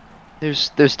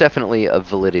 There's definitely a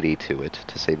validity to it,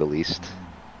 to say the least.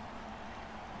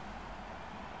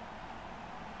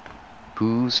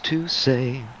 Who's to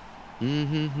say?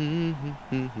 You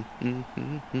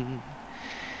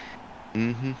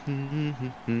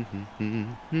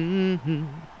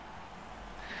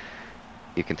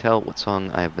can tell what song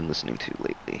I have been listening to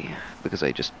lately because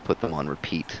I just put them on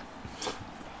repeat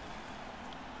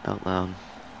out loud.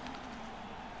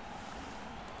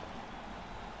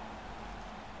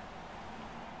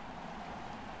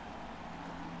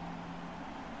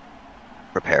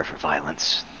 Prepare for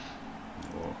violence.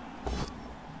 Oh.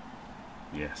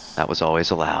 Yes. That was always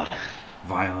allowed.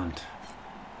 Violent.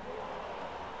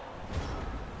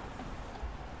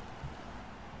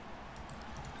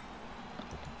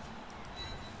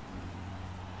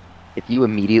 If you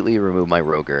immediately remove my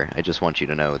Roger, I just want you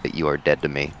to know that you are dead to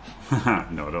me.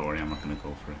 No, don't worry, I'm not going to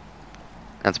go for it.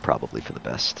 That's probably for the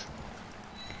best.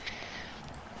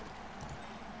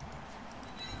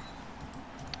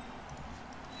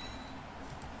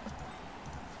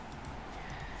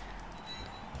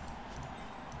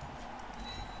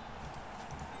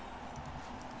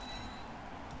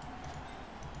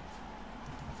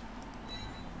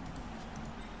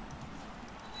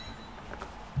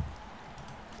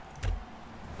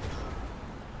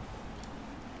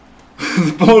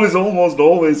 The ball is almost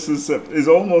always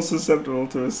susceptible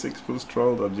to a 6+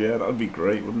 troll dodge. Yeah, that would be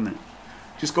great, wouldn't it?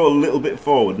 Just go a little bit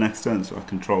forward next turn so I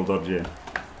can troll dodge in.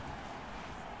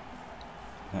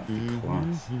 That'd be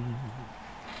class.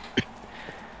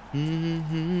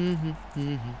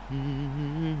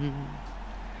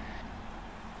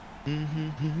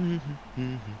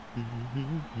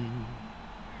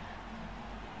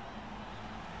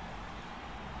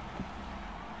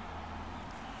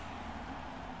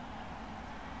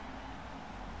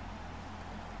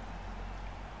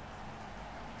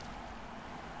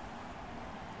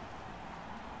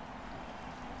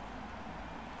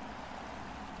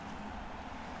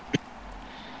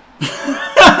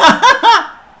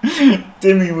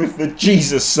 Dimmy with the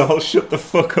Jesus soul, shut the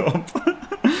fuck up.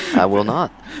 I will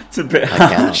not. It's a bit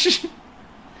harsh.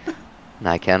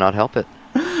 I cannot help it.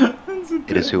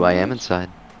 It is who I am inside.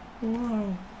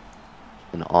 Wow.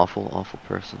 An awful, awful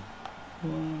person.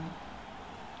 Wow.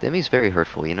 Dimmy's very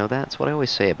hurtful, you know that? That's what I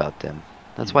always say about Dim.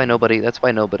 That's why nobody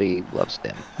loves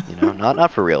Dim. You know?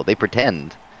 Not for real. They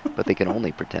pretend, but they can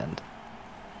only pretend.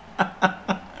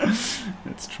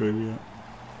 That's true,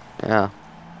 yeah. Yeah.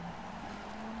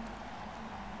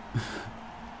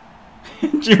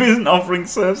 Jim isn't offering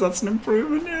serves, that's an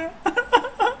improvement, yeah.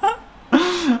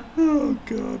 Oh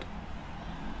god.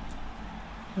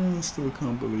 I still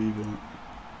can't believe that.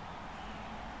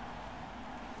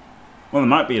 Well, there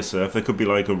might be a serve. There could be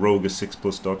like a Roger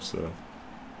 6+ dodge serve.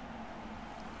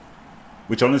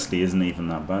 Which honestly isn't even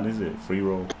that bad, is it? Free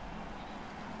roll.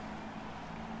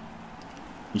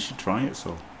 You should try it,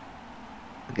 so.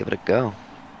 I'll give it a go.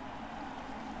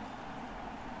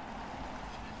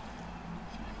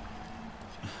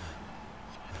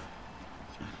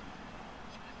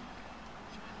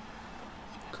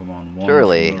 Come on, one.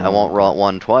 Surely, I won't rot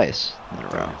one twice in a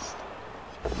row.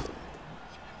 Could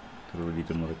have really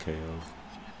done with a KO.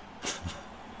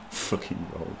 Fucking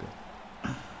Roger.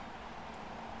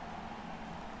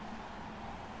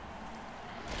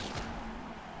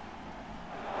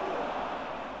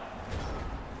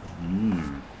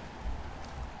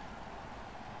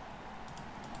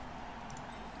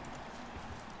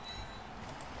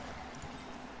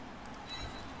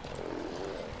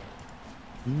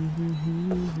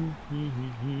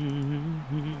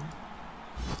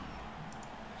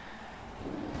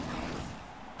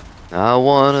 I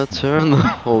wanna turn the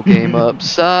whole game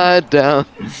upside down.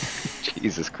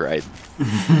 Jesus Christ.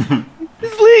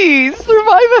 Please,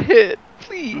 survive a hit.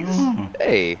 Please. Oh.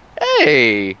 Hey.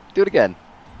 Do it again.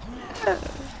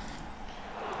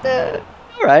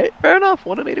 Alright, fair enough.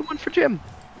 181 for Jim.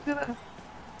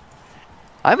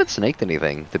 I haven't snaked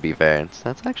anything, to be fair.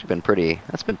 That's actually been pretty,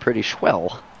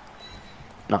 swell.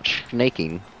 Not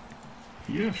snaking.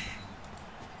 Yes.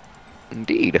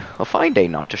 Indeed. A fine day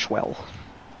not to swell.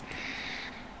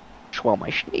 Swell my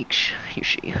snakes, you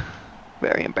see.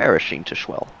 Very embarrassing to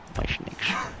swell my snakes.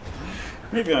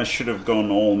 Maybe I should have gone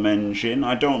all Menjin.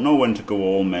 I don't know when to go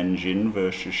all Menjin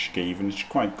versus Skaven. It's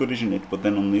quite good, isn't it? But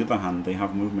then on the other hand, they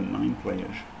have movement 9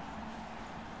 players,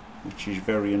 which is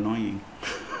very annoying.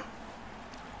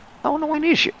 How annoying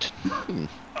is it?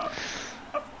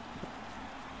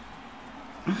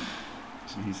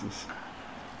 Jesus.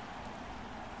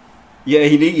 Yeah,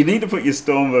 you need to put your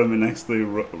Storm Vermin next to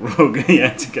Rogue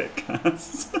to get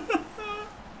cast.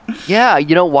 Yeah,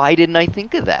 you know, why didn't I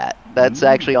think of that? That's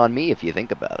actually on me if you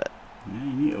think about it. Yeah,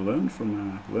 you need to learn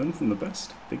from the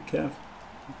best. Big Kev.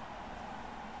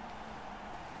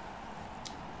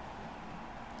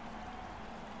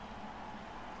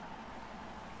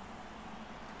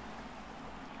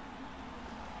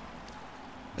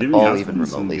 All even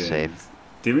remotely safe.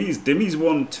 Dimmy's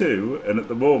won 2, and at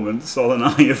the moment, Sol and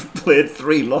I have played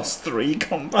 3, lost 3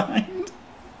 combined.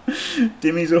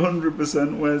 Dimmy's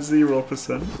 100%, we're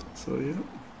 0%. So yeah.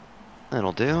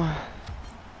 That'll do.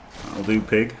 That'll do,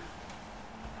 pig.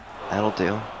 That'll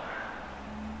do.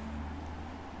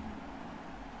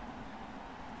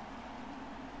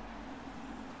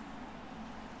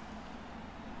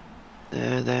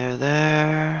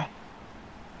 There.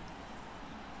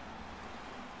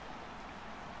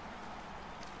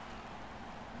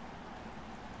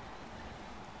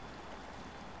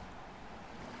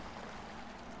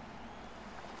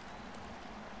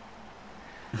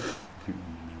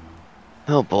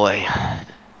 Oh boy.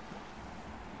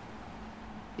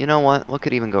 You know what? What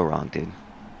could even go wrong, dude? Come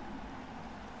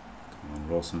on,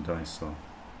 roll some dice, Sol.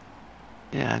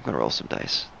 Yeah, I'm gonna roll some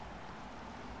dice.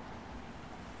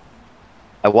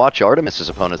 I watch Artemis's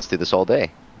opponents do this all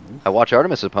day. I watch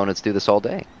Artemis's opponents do this all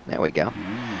day. There we go.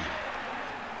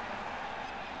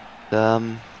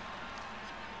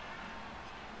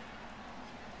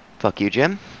 Fuck you,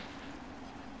 Jim.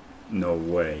 No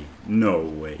way. No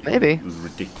way. Maybe. It was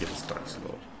ridiculous dice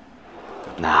roll.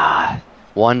 Nah.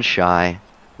 One shy.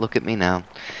 Look at me now.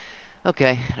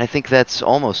 Okay, I think that's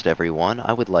almost everyone.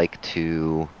 I would like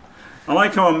to... I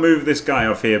like how I moved this guy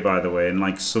off here, by the way, and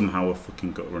like somehow a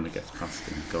fucking gut runner gets past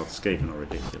him. God, Skaven are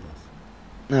ridiculous.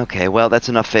 Okay, well, that's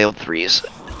enough failed 3s.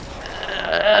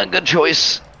 Good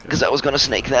choice, because I was going to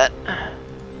snake that.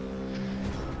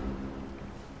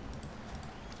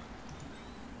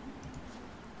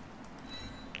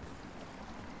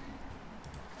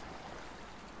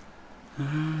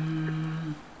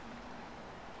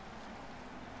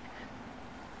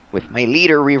 With my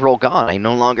leader reroll gone, I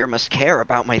no longer must care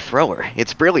about my thrower.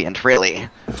 It's brilliant, really.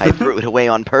 I threw it away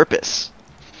on purpose.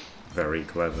 Very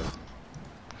clever.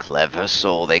 Clever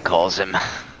soul, they calls him.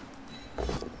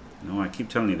 No, I keep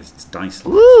telling you this, it's dice.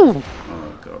 Woo!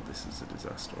 Oh god, this is a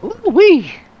disaster.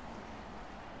 Ooh-wee!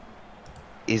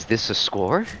 Is this a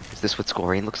score? Is this what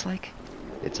scoring looks like?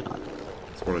 It's not.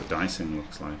 That's what a dicing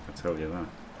looks like, I tell you that.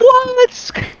 What?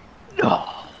 No.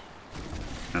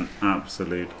 An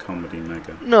absolute comedy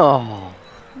mega. No.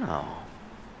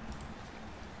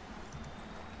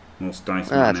 Most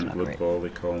dice man in not great. bloodbowl, they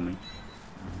call me.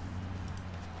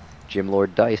 Jim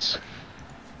Lord Dice.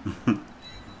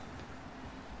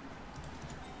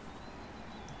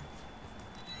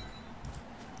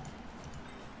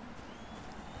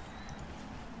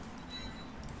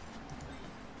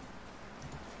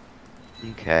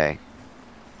 Okay.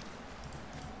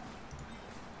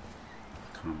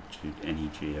 Can't shoot any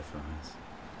GFIs.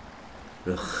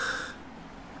 Ugh.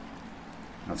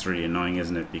 That's really annoying,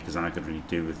 isn't it? Because I could really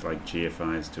do with like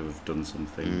GFIs to have done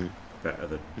something better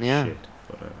than shit,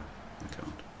 but I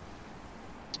can't.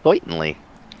 Blatantly.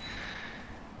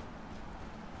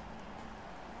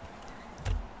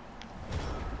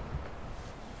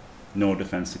 No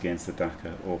defense against the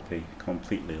Daka. OP.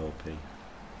 Completely OP.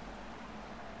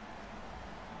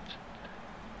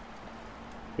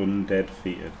 Undead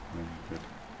defeated. Very good.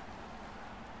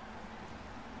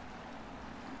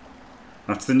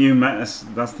 That's the new meta.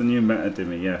 That's the new meta,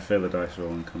 Dimmy. Yeah, fail the dice roll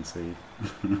and concede.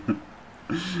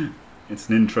 It's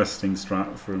an interesting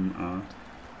strat from Art.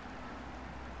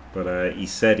 But he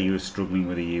said he was struggling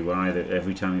with the UI, that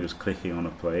every time he was clicking on a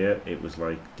player, it was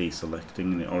like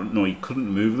deselecting. Or no, he couldn't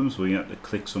move them, so he had to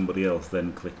click somebody else,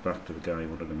 then click back to the guy he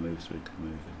wanted to move so he could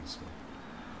move him. So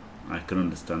I can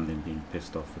understand him being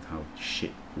pissed off with how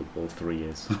shit Blood Bowl 3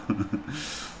 is.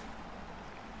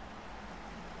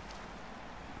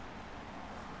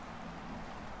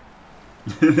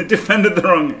 They defended the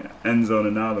wrong end zone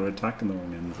and now they're attacking the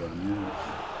wrong end zone. Yeah.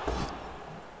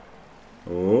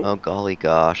 Oh golly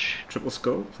gosh. Triple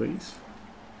skull, please.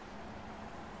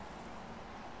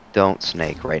 Don't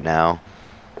snake right now.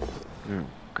 Oh,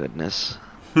 goodness.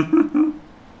 Maybe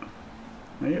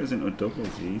it was into a double,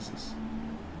 Jesus.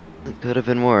 It could have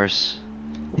been worse.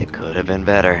 It could have been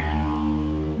better.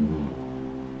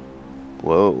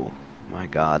 Whoa, my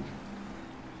God.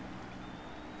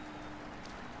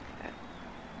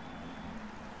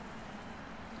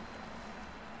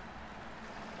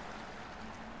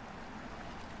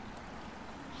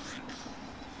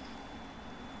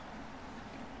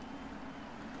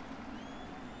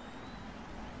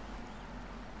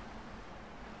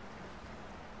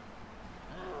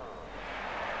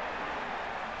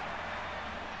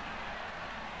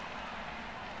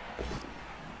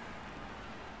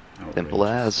 Simple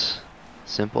as.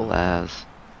 Simple as.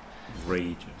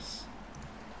 Outrageous.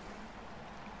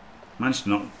 Managed to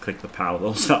not click the power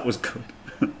though, so that was good.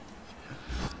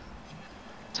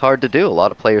 It's hard to do. A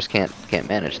lot of players can't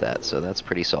manage that, so that's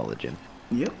pretty solid, Jim.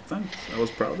 Yep, thanks. I was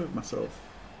proud of myself.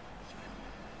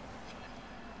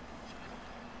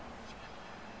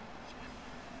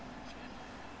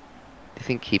 I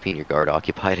think keeping your guard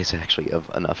occupied is actually of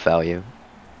enough value.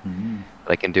 Mm.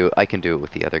 But I can do it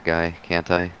with the other guy, can't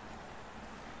I?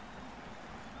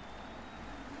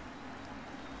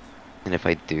 And if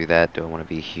I do that, do I want to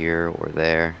be here or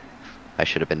there? I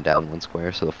should have been down 1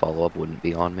 square, so the follow-up wouldn't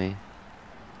be on me.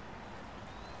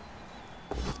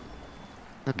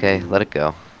 Okay, let it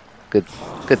go. Good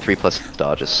 3+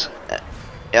 dodges.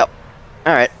 Yep.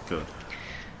 Alright. Good.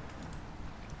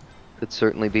 Could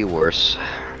certainly be worse.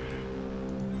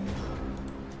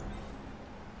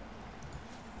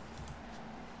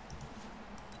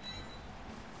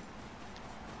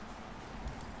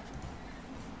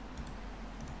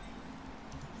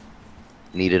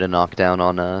 Needed a knockdown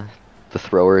on the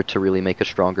thrower to really make a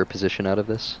stronger position out of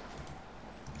this,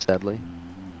 sadly.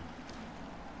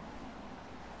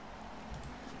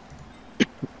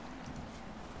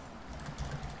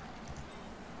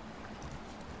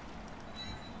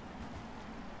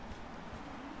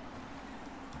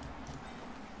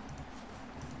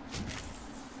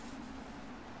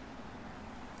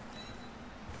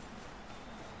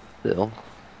 Still,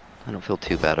 I don't feel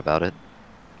too bad about it.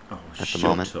 Oh, at the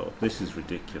moment. shut up. This is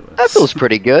ridiculous. That feels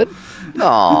pretty good.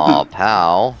 Aw,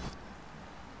 pal.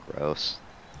 Gross.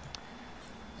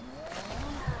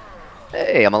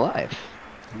 Hey, I'm alive.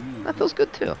 That feels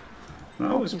good too.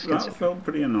 That felt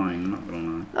pretty annoying, I'm not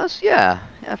gonna lie. Yeah,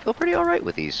 I feel pretty alright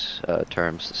with these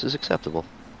terms. This is acceptable.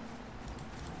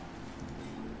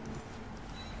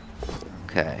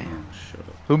 Okay. Oh, shut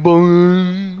up.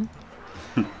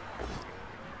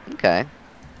 Okay.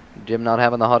 Jim not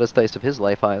having the hottest dice of his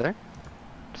life either.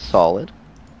 Solid.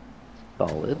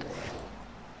 Solid.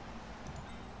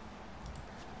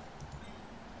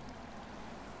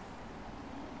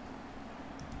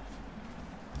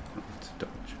 It's a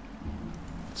dodge.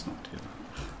 It's not too bad.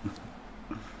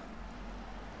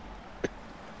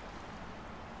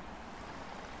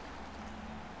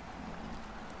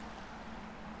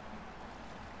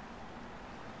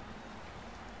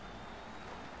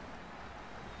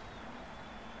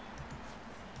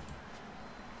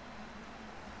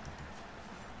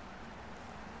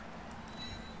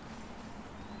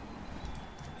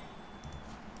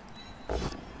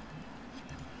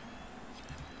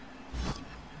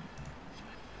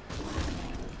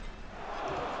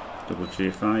 Double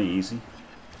GFI, easy.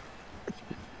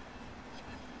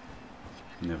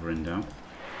 Never in doubt.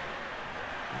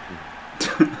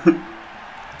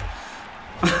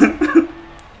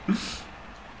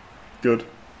 Good.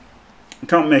 I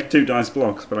can't make 2 dice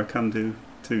blocks, but I can do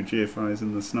 2 GFIs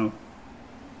in the snow.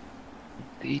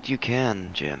 Indeed you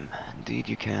can, Jim. Indeed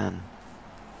you can.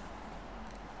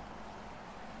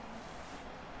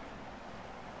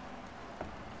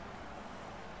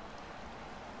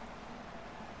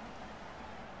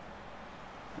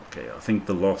 Okay, I think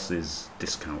the loss is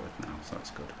discounted now, so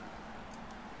that's good.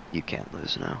 You can't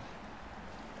lose now.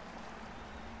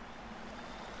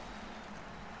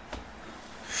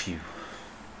 Phew.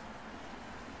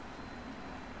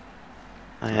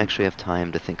 I actually have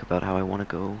time to think about how I want to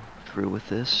go through with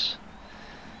this.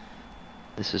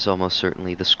 This is almost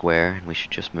certainly the square, and we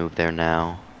should just move there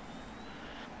now.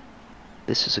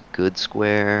 This is a good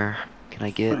square. Can I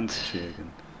get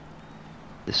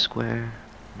this square?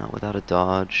 Not without a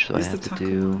dodge, so I have to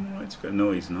do... Right square?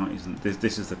 No, he's not.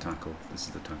 This is the tackle. This is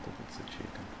the tackle that's the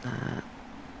chicken.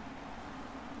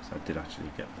 So I did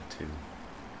actually get the 2.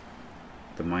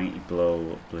 The mighty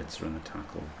blow, blitzer, and the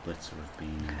tackle. Blitzer have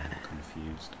been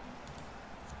confused.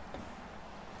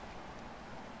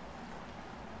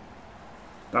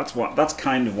 That's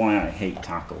kind of why I hate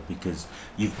tackle, because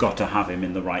you've got to have him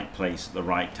in the right place at the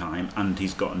right time, and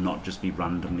he's got to not just be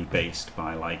randomly based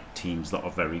by like teams that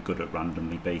are very good at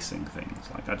randomly basing things.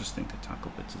 Like I just think the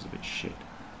tackle blitz is a bit shit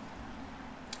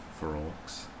for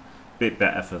orcs. bit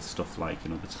better for stuff like, you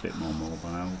know, that's a bit more mobile,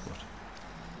 but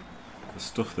for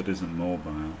stuff that isn't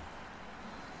mobile,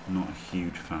 not a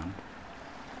huge fan.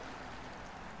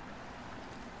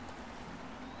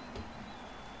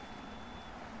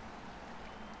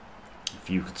 If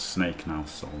you could snake now,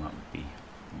 Sol, that would be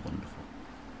wonderful.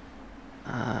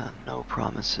 No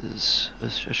promises.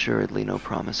 Assuredly no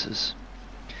promises.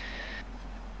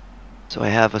 So I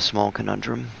have a small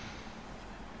conundrum,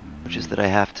 which is that I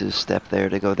have to step there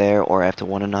to go there, or I have to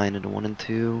 1 and 9 into 1 and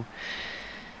 2.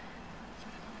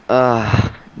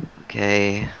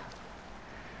 Okay.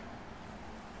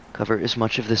 Cover as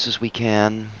much of this as we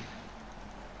can.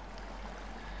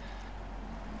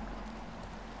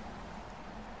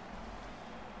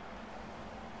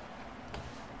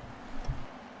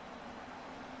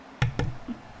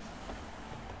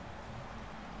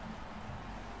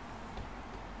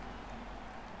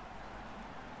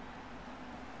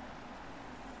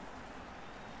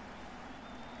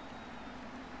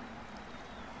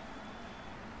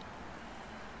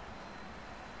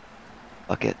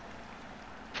 Fuck it.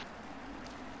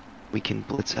 We can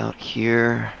blitz out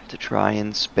here to try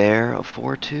and spare a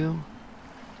 4-2.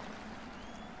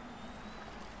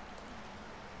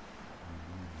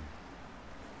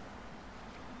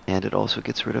 And it also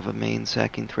gets rid of a main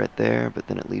sacking threat there, but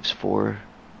then it leaves 4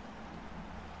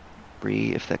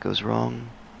 free if that goes wrong.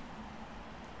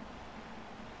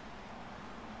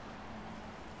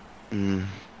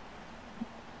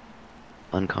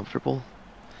 Uncomfortable.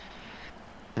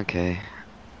 Okay.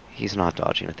 He's not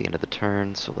dodging at the end of the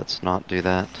turn, so let's not do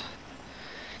that.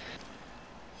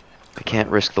 I can't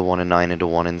risk the 1 and 9 into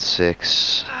 1 and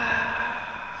 6. If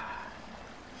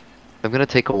I'm gonna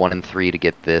take a 1 and 3 to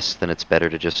get this, then it's better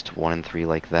to just 1 and 3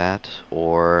 like that,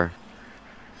 or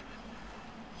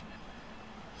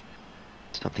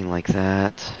something like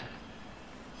that.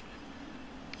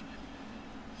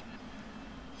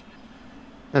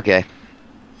 Okay.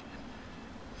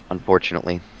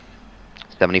 Unfortunately.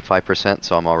 75%,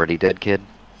 so I'm already dead, kid.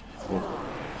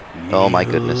 Oh my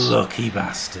goodness. Lucky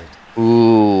bastard.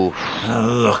 Ooh. The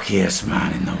luckiest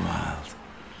man in the world.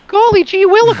 Golly gee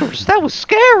willikers, that was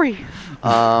scary!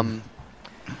 I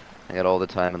got all the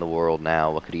time in the world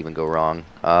now. What could even go wrong?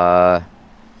 I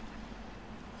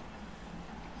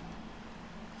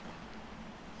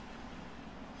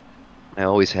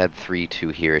always had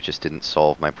 3-2 here, it just didn't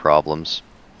solve my problems.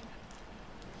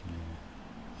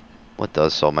 What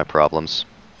does solve my problems?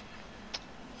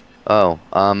 Oh,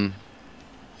 I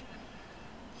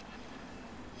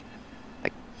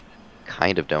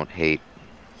kind of don't hate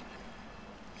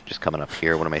just coming up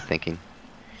here. What am I thinking?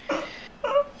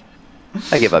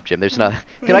 I give up, Jim. There's not.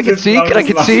 Can I concede? Can I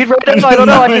concede right now? I don't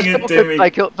know. I just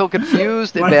feel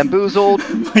confused and bamboozled.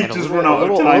 Might just run out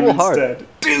of time instead.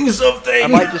 Do something. I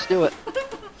might just do it.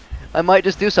 I might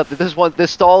just do something.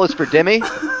 This stall is for Demi.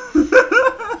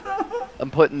 I'm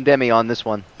putting Demi on this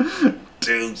one.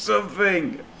 Do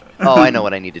something. Oh, I know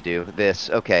what I need to do. This.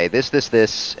 Okay.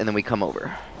 This, and then we come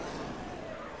over.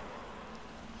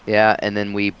 Yeah, and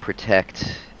then we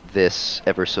protect this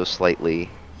ever so slightly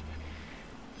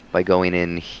by going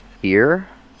in here.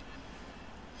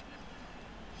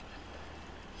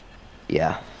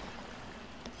 Yeah.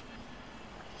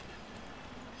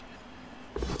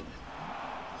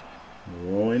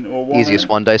 Rolling or Easiest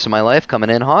 1 dice of my life, coming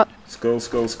in hot. Skull,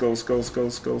 skull, skull, skull, skull,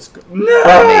 skull, skull. No!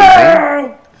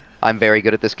 Amazing. I'm very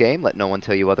good at this game. Let no one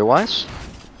tell you otherwise.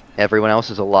 Everyone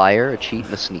else is a liar, a cheat,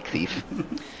 and a sneak thief.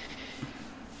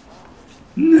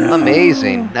 No.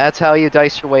 Amazing. That's how you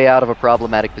dice your way out of a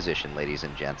problematic position, ladies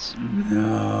and gents.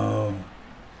 No.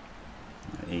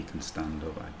 He can stand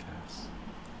up, I guess.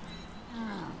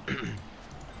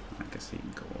 I guess he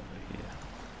can go over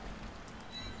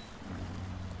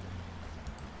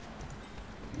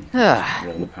here.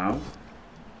 Roll the power.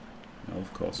 No,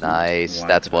 of course. Nice.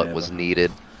 That's what was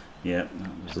needed. Yeah,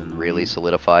 that was to really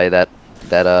solidify that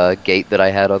gate that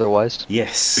I had otherwise.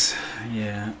 Yes.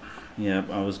 Yeah. Yeah,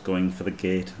 I was going for the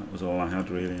gate. That was all I had,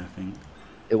 really, I think.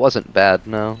 It wasn't bad,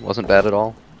 no. It wasn't bad at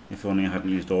all. If only I hadn't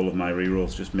used all of my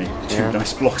rerolls, just made 2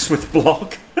 dice blocks with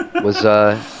block. That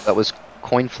was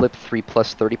coin flip 3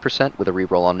 plus 30% with a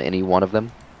reroll on any one of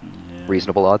them. Yeah.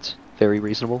 Reasonable odds. Very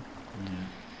reasonable.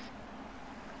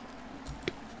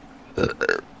 Yeah.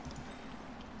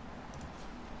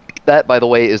 That, by the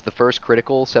way, is the first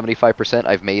critical 75%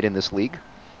 I've made in this league.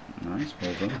 Nice,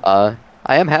 well done.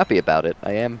 I am happy about it.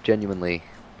 I am genuinely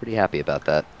pretty happy about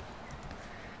that.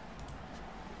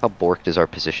 How borked is our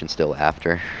position still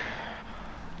after?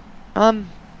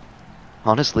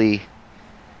 Honestly,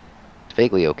 it's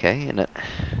vaguely okay, isn't it?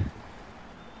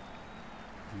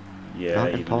 Yeah, not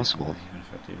even impossible. Even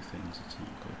if I do things, it's not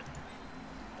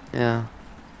good. Yeah.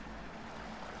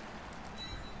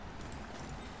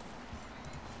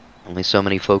 Only so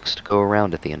many folks to go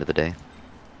around at the end of the day.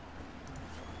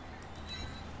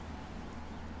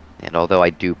 And although I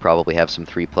do probably have some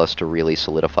 3+ to really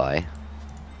solidify,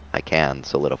 I can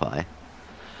solidify.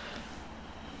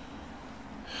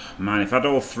 Man, if I had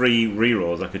all 3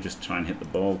 rerolls, I could just try and hit the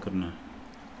ball, couldn't I?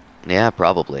 Yeah,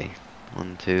 probably.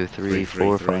 1, 2, 3,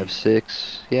 4, 5,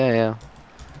 6. Yeah, yeah.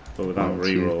 But without 1,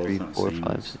 2, rerolls, 3, that 4, seems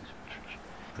 5, 6.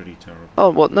 pretty terrible. Oh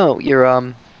well, no, you're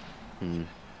 1,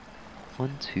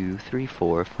 2, 3,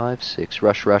 4, 5, 6.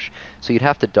 Rush, rush. So you'd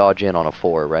have to dodge in on a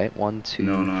 4, right? 1, 2,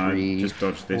 No, 3. I just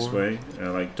dodge 4. this way,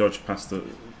 like dodge past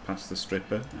the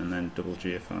stripper, and then double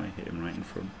GFI, hit him right in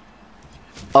front.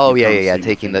 Oh You yeah, yeah, can't yeah. see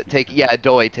Taking nothing, the you can- yeah,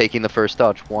 Doi taking the first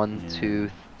dodge. 1, Yeah.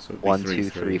 2, So it'd be 1, 3 2,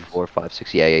 3, threes. 4, 5,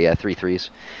 6. Yeah, yeah, yeah. 3 threes.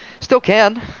 Still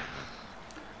can.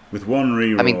 With 1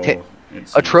 reroll, I mean,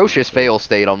 it's atrocious not good. fail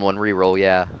state on 1 reroll.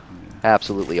 Yeah, Yeah.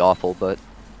 absolutely awful. But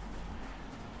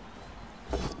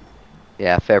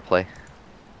yeah, fair play.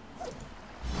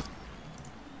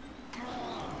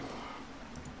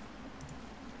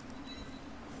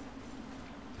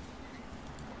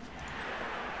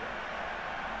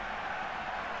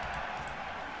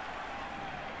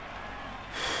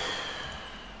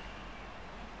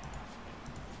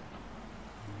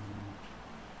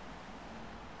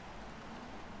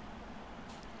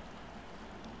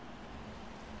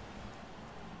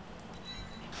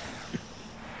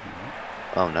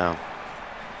 Oh no.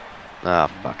 Oh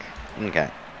fuck. Okay.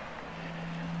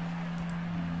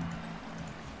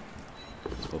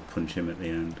 So we'll punch him at the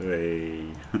end.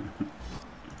 Hey.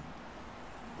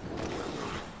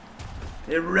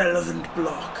 Irrelevant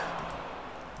block.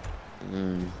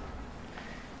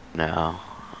 Now,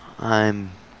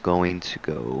 I'm going to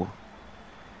go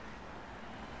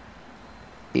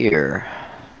here.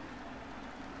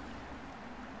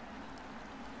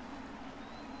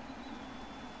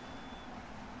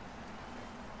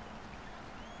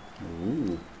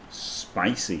 Ooh,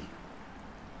 spicy.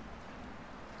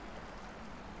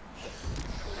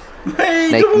 Hey,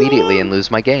 Snake double immediately one! and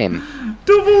lose my game.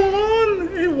 Double one!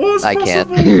 It was I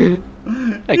possible! can't.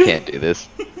 I can't do this.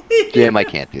 Jim, I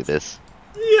can't do this.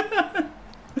 Yeah!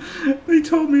 They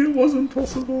told me it wasn't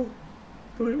possible.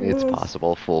 But It's was.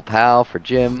 possible. Full POW for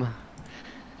Jim.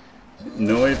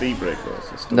 No AV break though.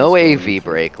 So still No scoring AV three.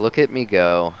 break. Look at me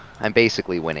go. I'm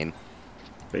basically winning.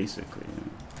 Basically,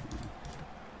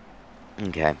 yeah.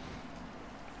 Okay.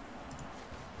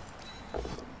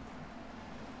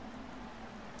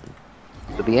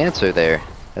 So the answer there,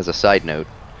 as a side note,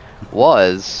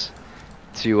 was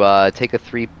to take a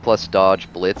 3+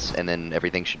 dodge blitz, and then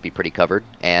everything should be pretty covered.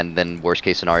 And then worst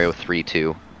case scenario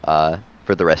 3-2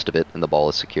 for the rest of it, and the ball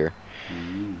is secure.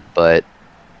 But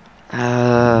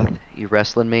you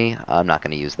wrestling me? I'm not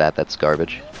going to use that. That's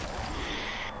garbage.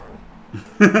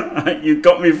 You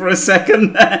got me for a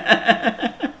second.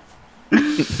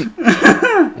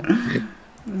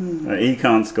 He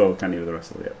can't score, can he, with the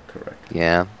rest of the correct.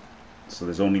 Yeah. So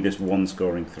there's only this one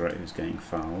scoring threat who's getting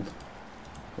fouled.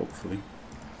 Hopefully.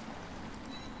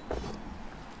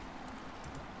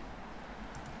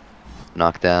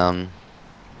 Knockdown.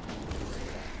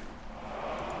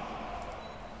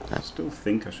 I still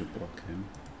think I should block him.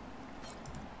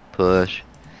 Push.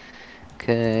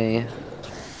 Okay.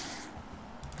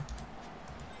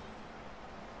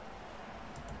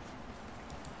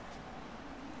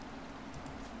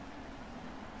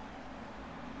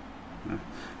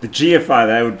 The GFI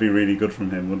there would be really good from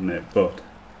him, wouldn't it? But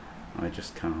I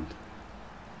just can't.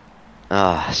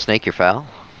 Snake your foul.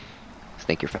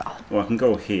 Snake your foul. Well, I can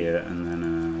go here and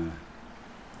then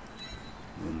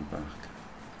run back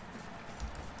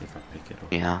if I pick it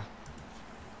up. Yeah.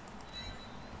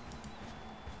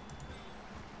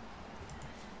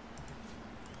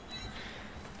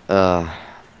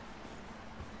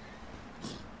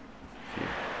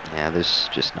 Yeah, there's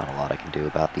just not a lot I can do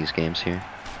about these games here.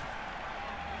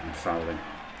 I'm fouling.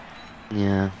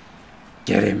 Yeah.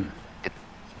 Get him!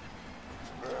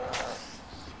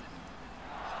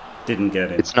 Didn't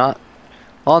get him. It's not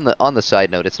on the side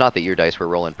note, it's not that your dice were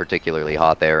rolling particularly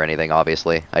hot there or anything,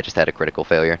 obviously. I just had a critical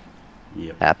failure.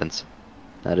 Yep. Happens.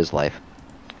 That is life.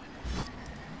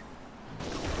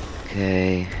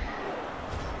 Okay.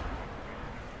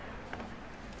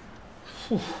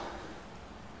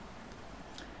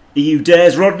 EU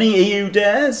dares, Rodney, EU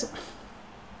dares!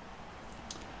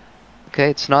 Okay,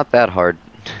 it's not that hard.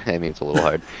 I mean, it's a little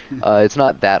hard. It's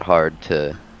not that hard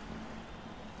to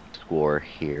score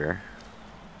here.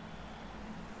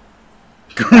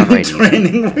 Green Right,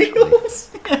 training wheels!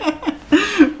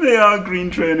 They are green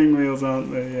training wheels,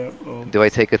 aren't they? Yeah. Oh. Do I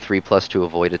take a 3+ to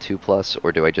avoid a 2+,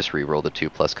 or do I just reroll the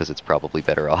 2+ because it's probably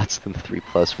better odds than the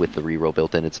 3+ with the reroll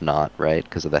built in? It's not, right?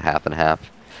 Because of the half and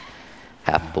half.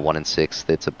 Half of the 1 and 6,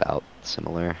 that's about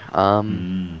similar.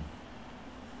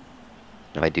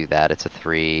 If I do that, it's a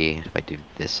 3. If I do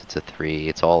this, it's a 3.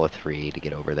 It's all a 3 to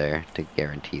get over there, to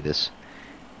guarantee this.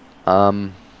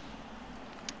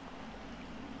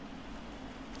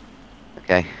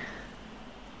 Okay.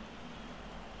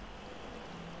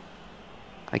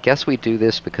 I guess we do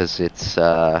this because it's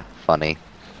funny.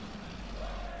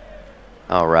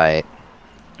 Alright.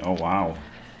 Oh, wow.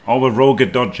 Oh, we're rogue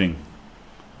at dodging.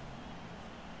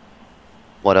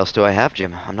 What else do I have,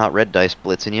 Jim? I'm not red dice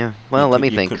blitzing you. Well, let me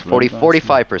think.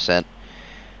 45%.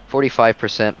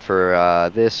 45% for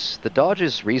this. The dodge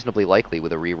is reasonably likely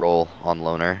with a reroll on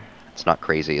loner. It's not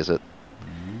crazy, is it?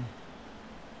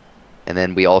 And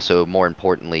then we also, more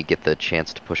importantly, get the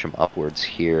chance to push him upwards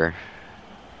here.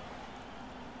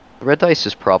 The red dice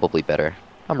is probably better.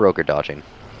 I'm rogue or dodging.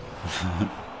 Oh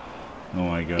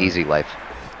my god. Easy life.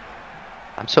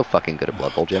 I'm so fucking good at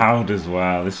Blood Bowl, Jim. Cowed as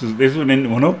well. This went into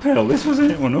one uphill. This was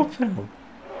in one uphill.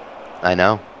 I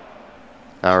know.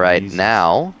 Alright,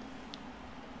 now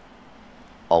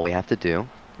all we have to do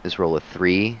is roll a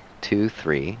 3, 2,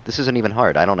 3. This isn't even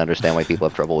hard. I don't understand why people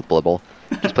have trouble with Blood Bowl.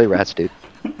 Just play rats, dude.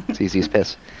 It's easy as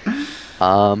piss.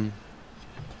 3,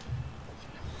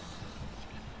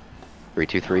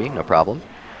 2, 3, no problem.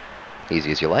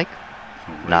 Easy as you like.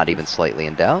 Outrageous. Not even slightly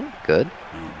in doubt. Good.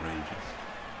 Outrageous.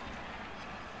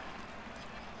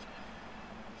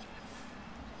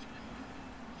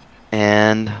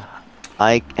 And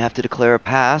I have to declare a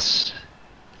pass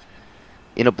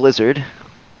in a blizzard. Yeah.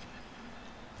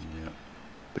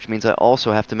 Which means I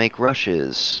also have to make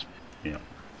rushes. Yeah.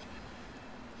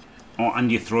 Oh,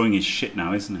 and you're throwing his shit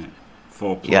now, isn't it?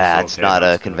 4+. Yeah, it's okay, not a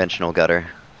that's good. conventional gutter.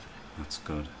 That's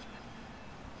good.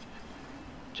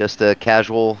 Just a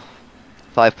casual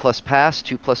 5+ pass,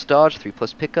 2+ dodge,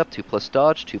 3+ pickup, 2+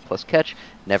 dodge, 2+ catch.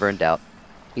 Never in doubt.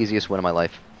 Easiest win of my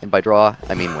life. And by draw,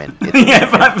 I mean win. Yeah,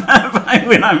 by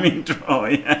win, I mean draw,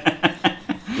 yeah.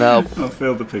 No. I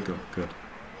failed the pickup. Good.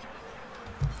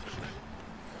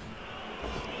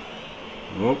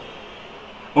 Oh.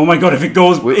 Oh my god, if it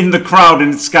goes in the crowd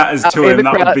and it scatters to him,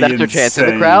 that would be That's insane. your chance. In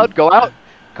the crowd, go out.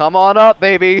 Come on up,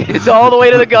 baby. It's all the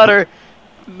way to the gutter.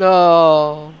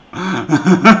 No.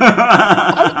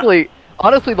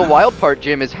 Honestly, the wild part,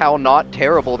 Jim, is how not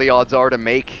terrible the odds are to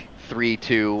make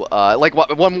 3-2. Like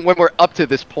when we're up to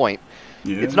this point,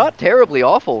 Yeah. it's not terribly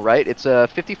awful, right? It's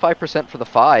 55% for the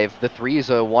 5. The 3 is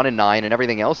a 1 and 9, and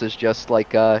everything else is just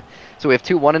like. So we have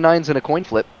 2 1 and 9s and a coin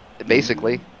flip,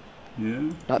 basically.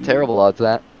 Yeah. Not terrible odds,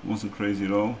 that. Wasn't crazy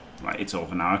at all. Right, it's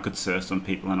over now. I could search some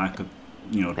people and I could,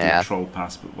 do a troll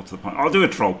pass, but what's the point? I'll do a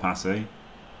troll pass, eh?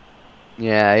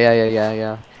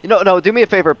 Yeah. No, do me a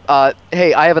favor.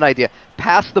 Hey, I have an idea.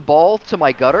 Pass the ball to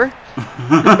my gutter.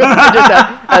 Just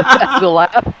as the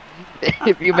laugh.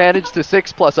 If you manage to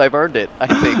 6+, I've earned it, I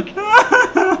think.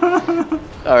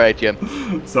 All right,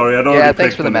 Jim. Sorry, I don't. Yeah,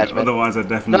 thanks for the match, man. Otherwise, I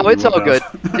definitely. No, it's all would good,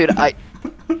 have. dude.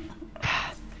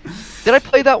 Did I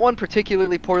play that one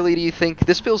particularly poorly, do you think?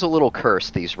 This feels a little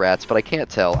cursed, these rats, but I can't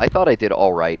tell. I thought I did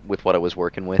all right with what I was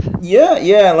working with.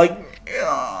 Yeah, like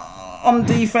on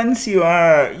defense, you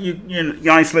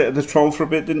isolated the troll for a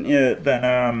bit, didn't you?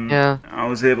 Then Yeah. I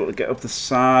was able to get up the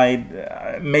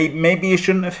side. Maybe you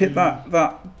shouldn't have hit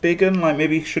that big one. Like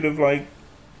maybe you should have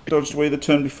dodged away the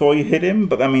turn before you hit him.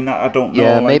 But I mean, I don't know.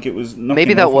 Yeah, It was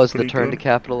maybe that was the pretty turn good. to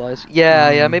capitalize.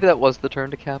 Yeah, maybe that was the turn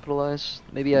to capitalize.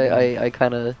 Maybe I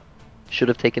kind of should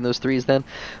have taken those 3s then.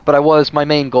 But my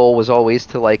main goal was always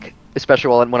to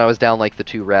especially when I was down the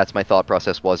 2 rats, my thought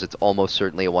process was it's almost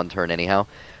certainly a 1 turn anyhow.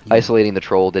 Yeah. Isolating the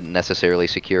troll didn't necessarily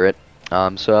secure it.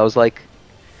 So I was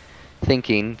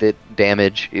thinking that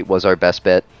damage, it was our best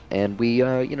bet. And we,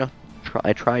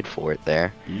 I tried for it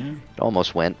there. Yeah. It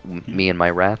almost went. Me and my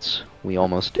rats, we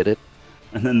almost did it.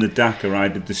 And then the Dakar, I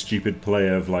did the stupid play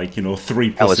of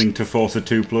 3+ing to force a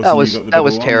 2+. That was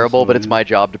one, terrible, so, but it's my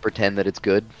job to pretend that it's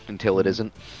good until it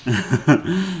isn't.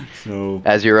 So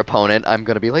As your opponent, I'm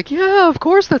gonna be like, yeah, of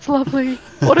course that's lovely.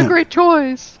 What a great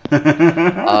choice.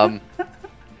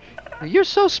 You're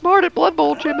so smart at Blood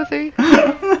Bowl, Timothy.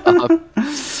 I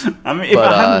mean, if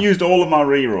I hadn't used all of my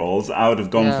rerolls, I would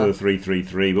have gone for the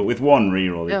 3-3-3. But with one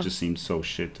reroll, it just seemed so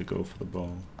shit to go for the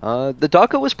ball. The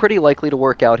Daka was pretty likely to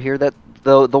work out here. That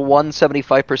the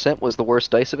 175% was the worst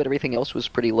dice of it. Everything else was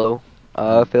pretty low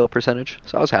fail percentage.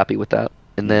 So I was happy with that.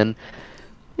 And then,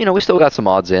 we still got some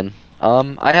odds in.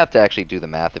 I have to actually do the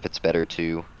math if it's better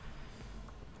to.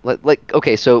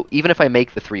 Okay, so even if I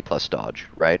make the 3+ dodge,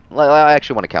 right? I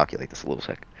actually want to calculate this a little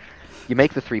sec. You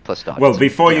make the 3+ dodges. Well,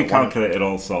 before you calculate it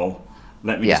all, Sol,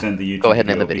 let me just end the YouTube Go ahead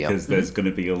and end the video. because there's going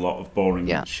to be a lot of boring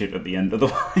shit at the end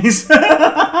otherwise. You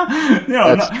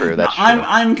know, that's true. That's true.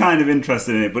 I'm kind of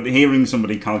interested in it, but hearing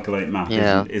somebody calculate math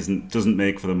doesn't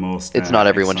make for the most. It's not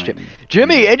everyone's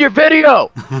Jimmy, in your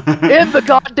video, in the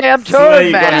goddamn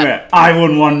turn, man. Anyway, I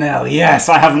won 1-0. Yes,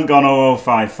 I haven't gone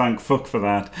 0-5. Thank fuck for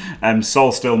that.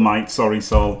 Sol still might. Sorry,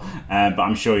 Sol, but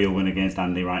I'm sure you'll win against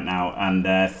Andy right now. And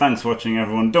thanks for watching,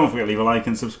 everyone. Don't forget to leave a like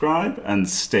and subscribe, and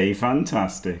stay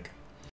fantastic.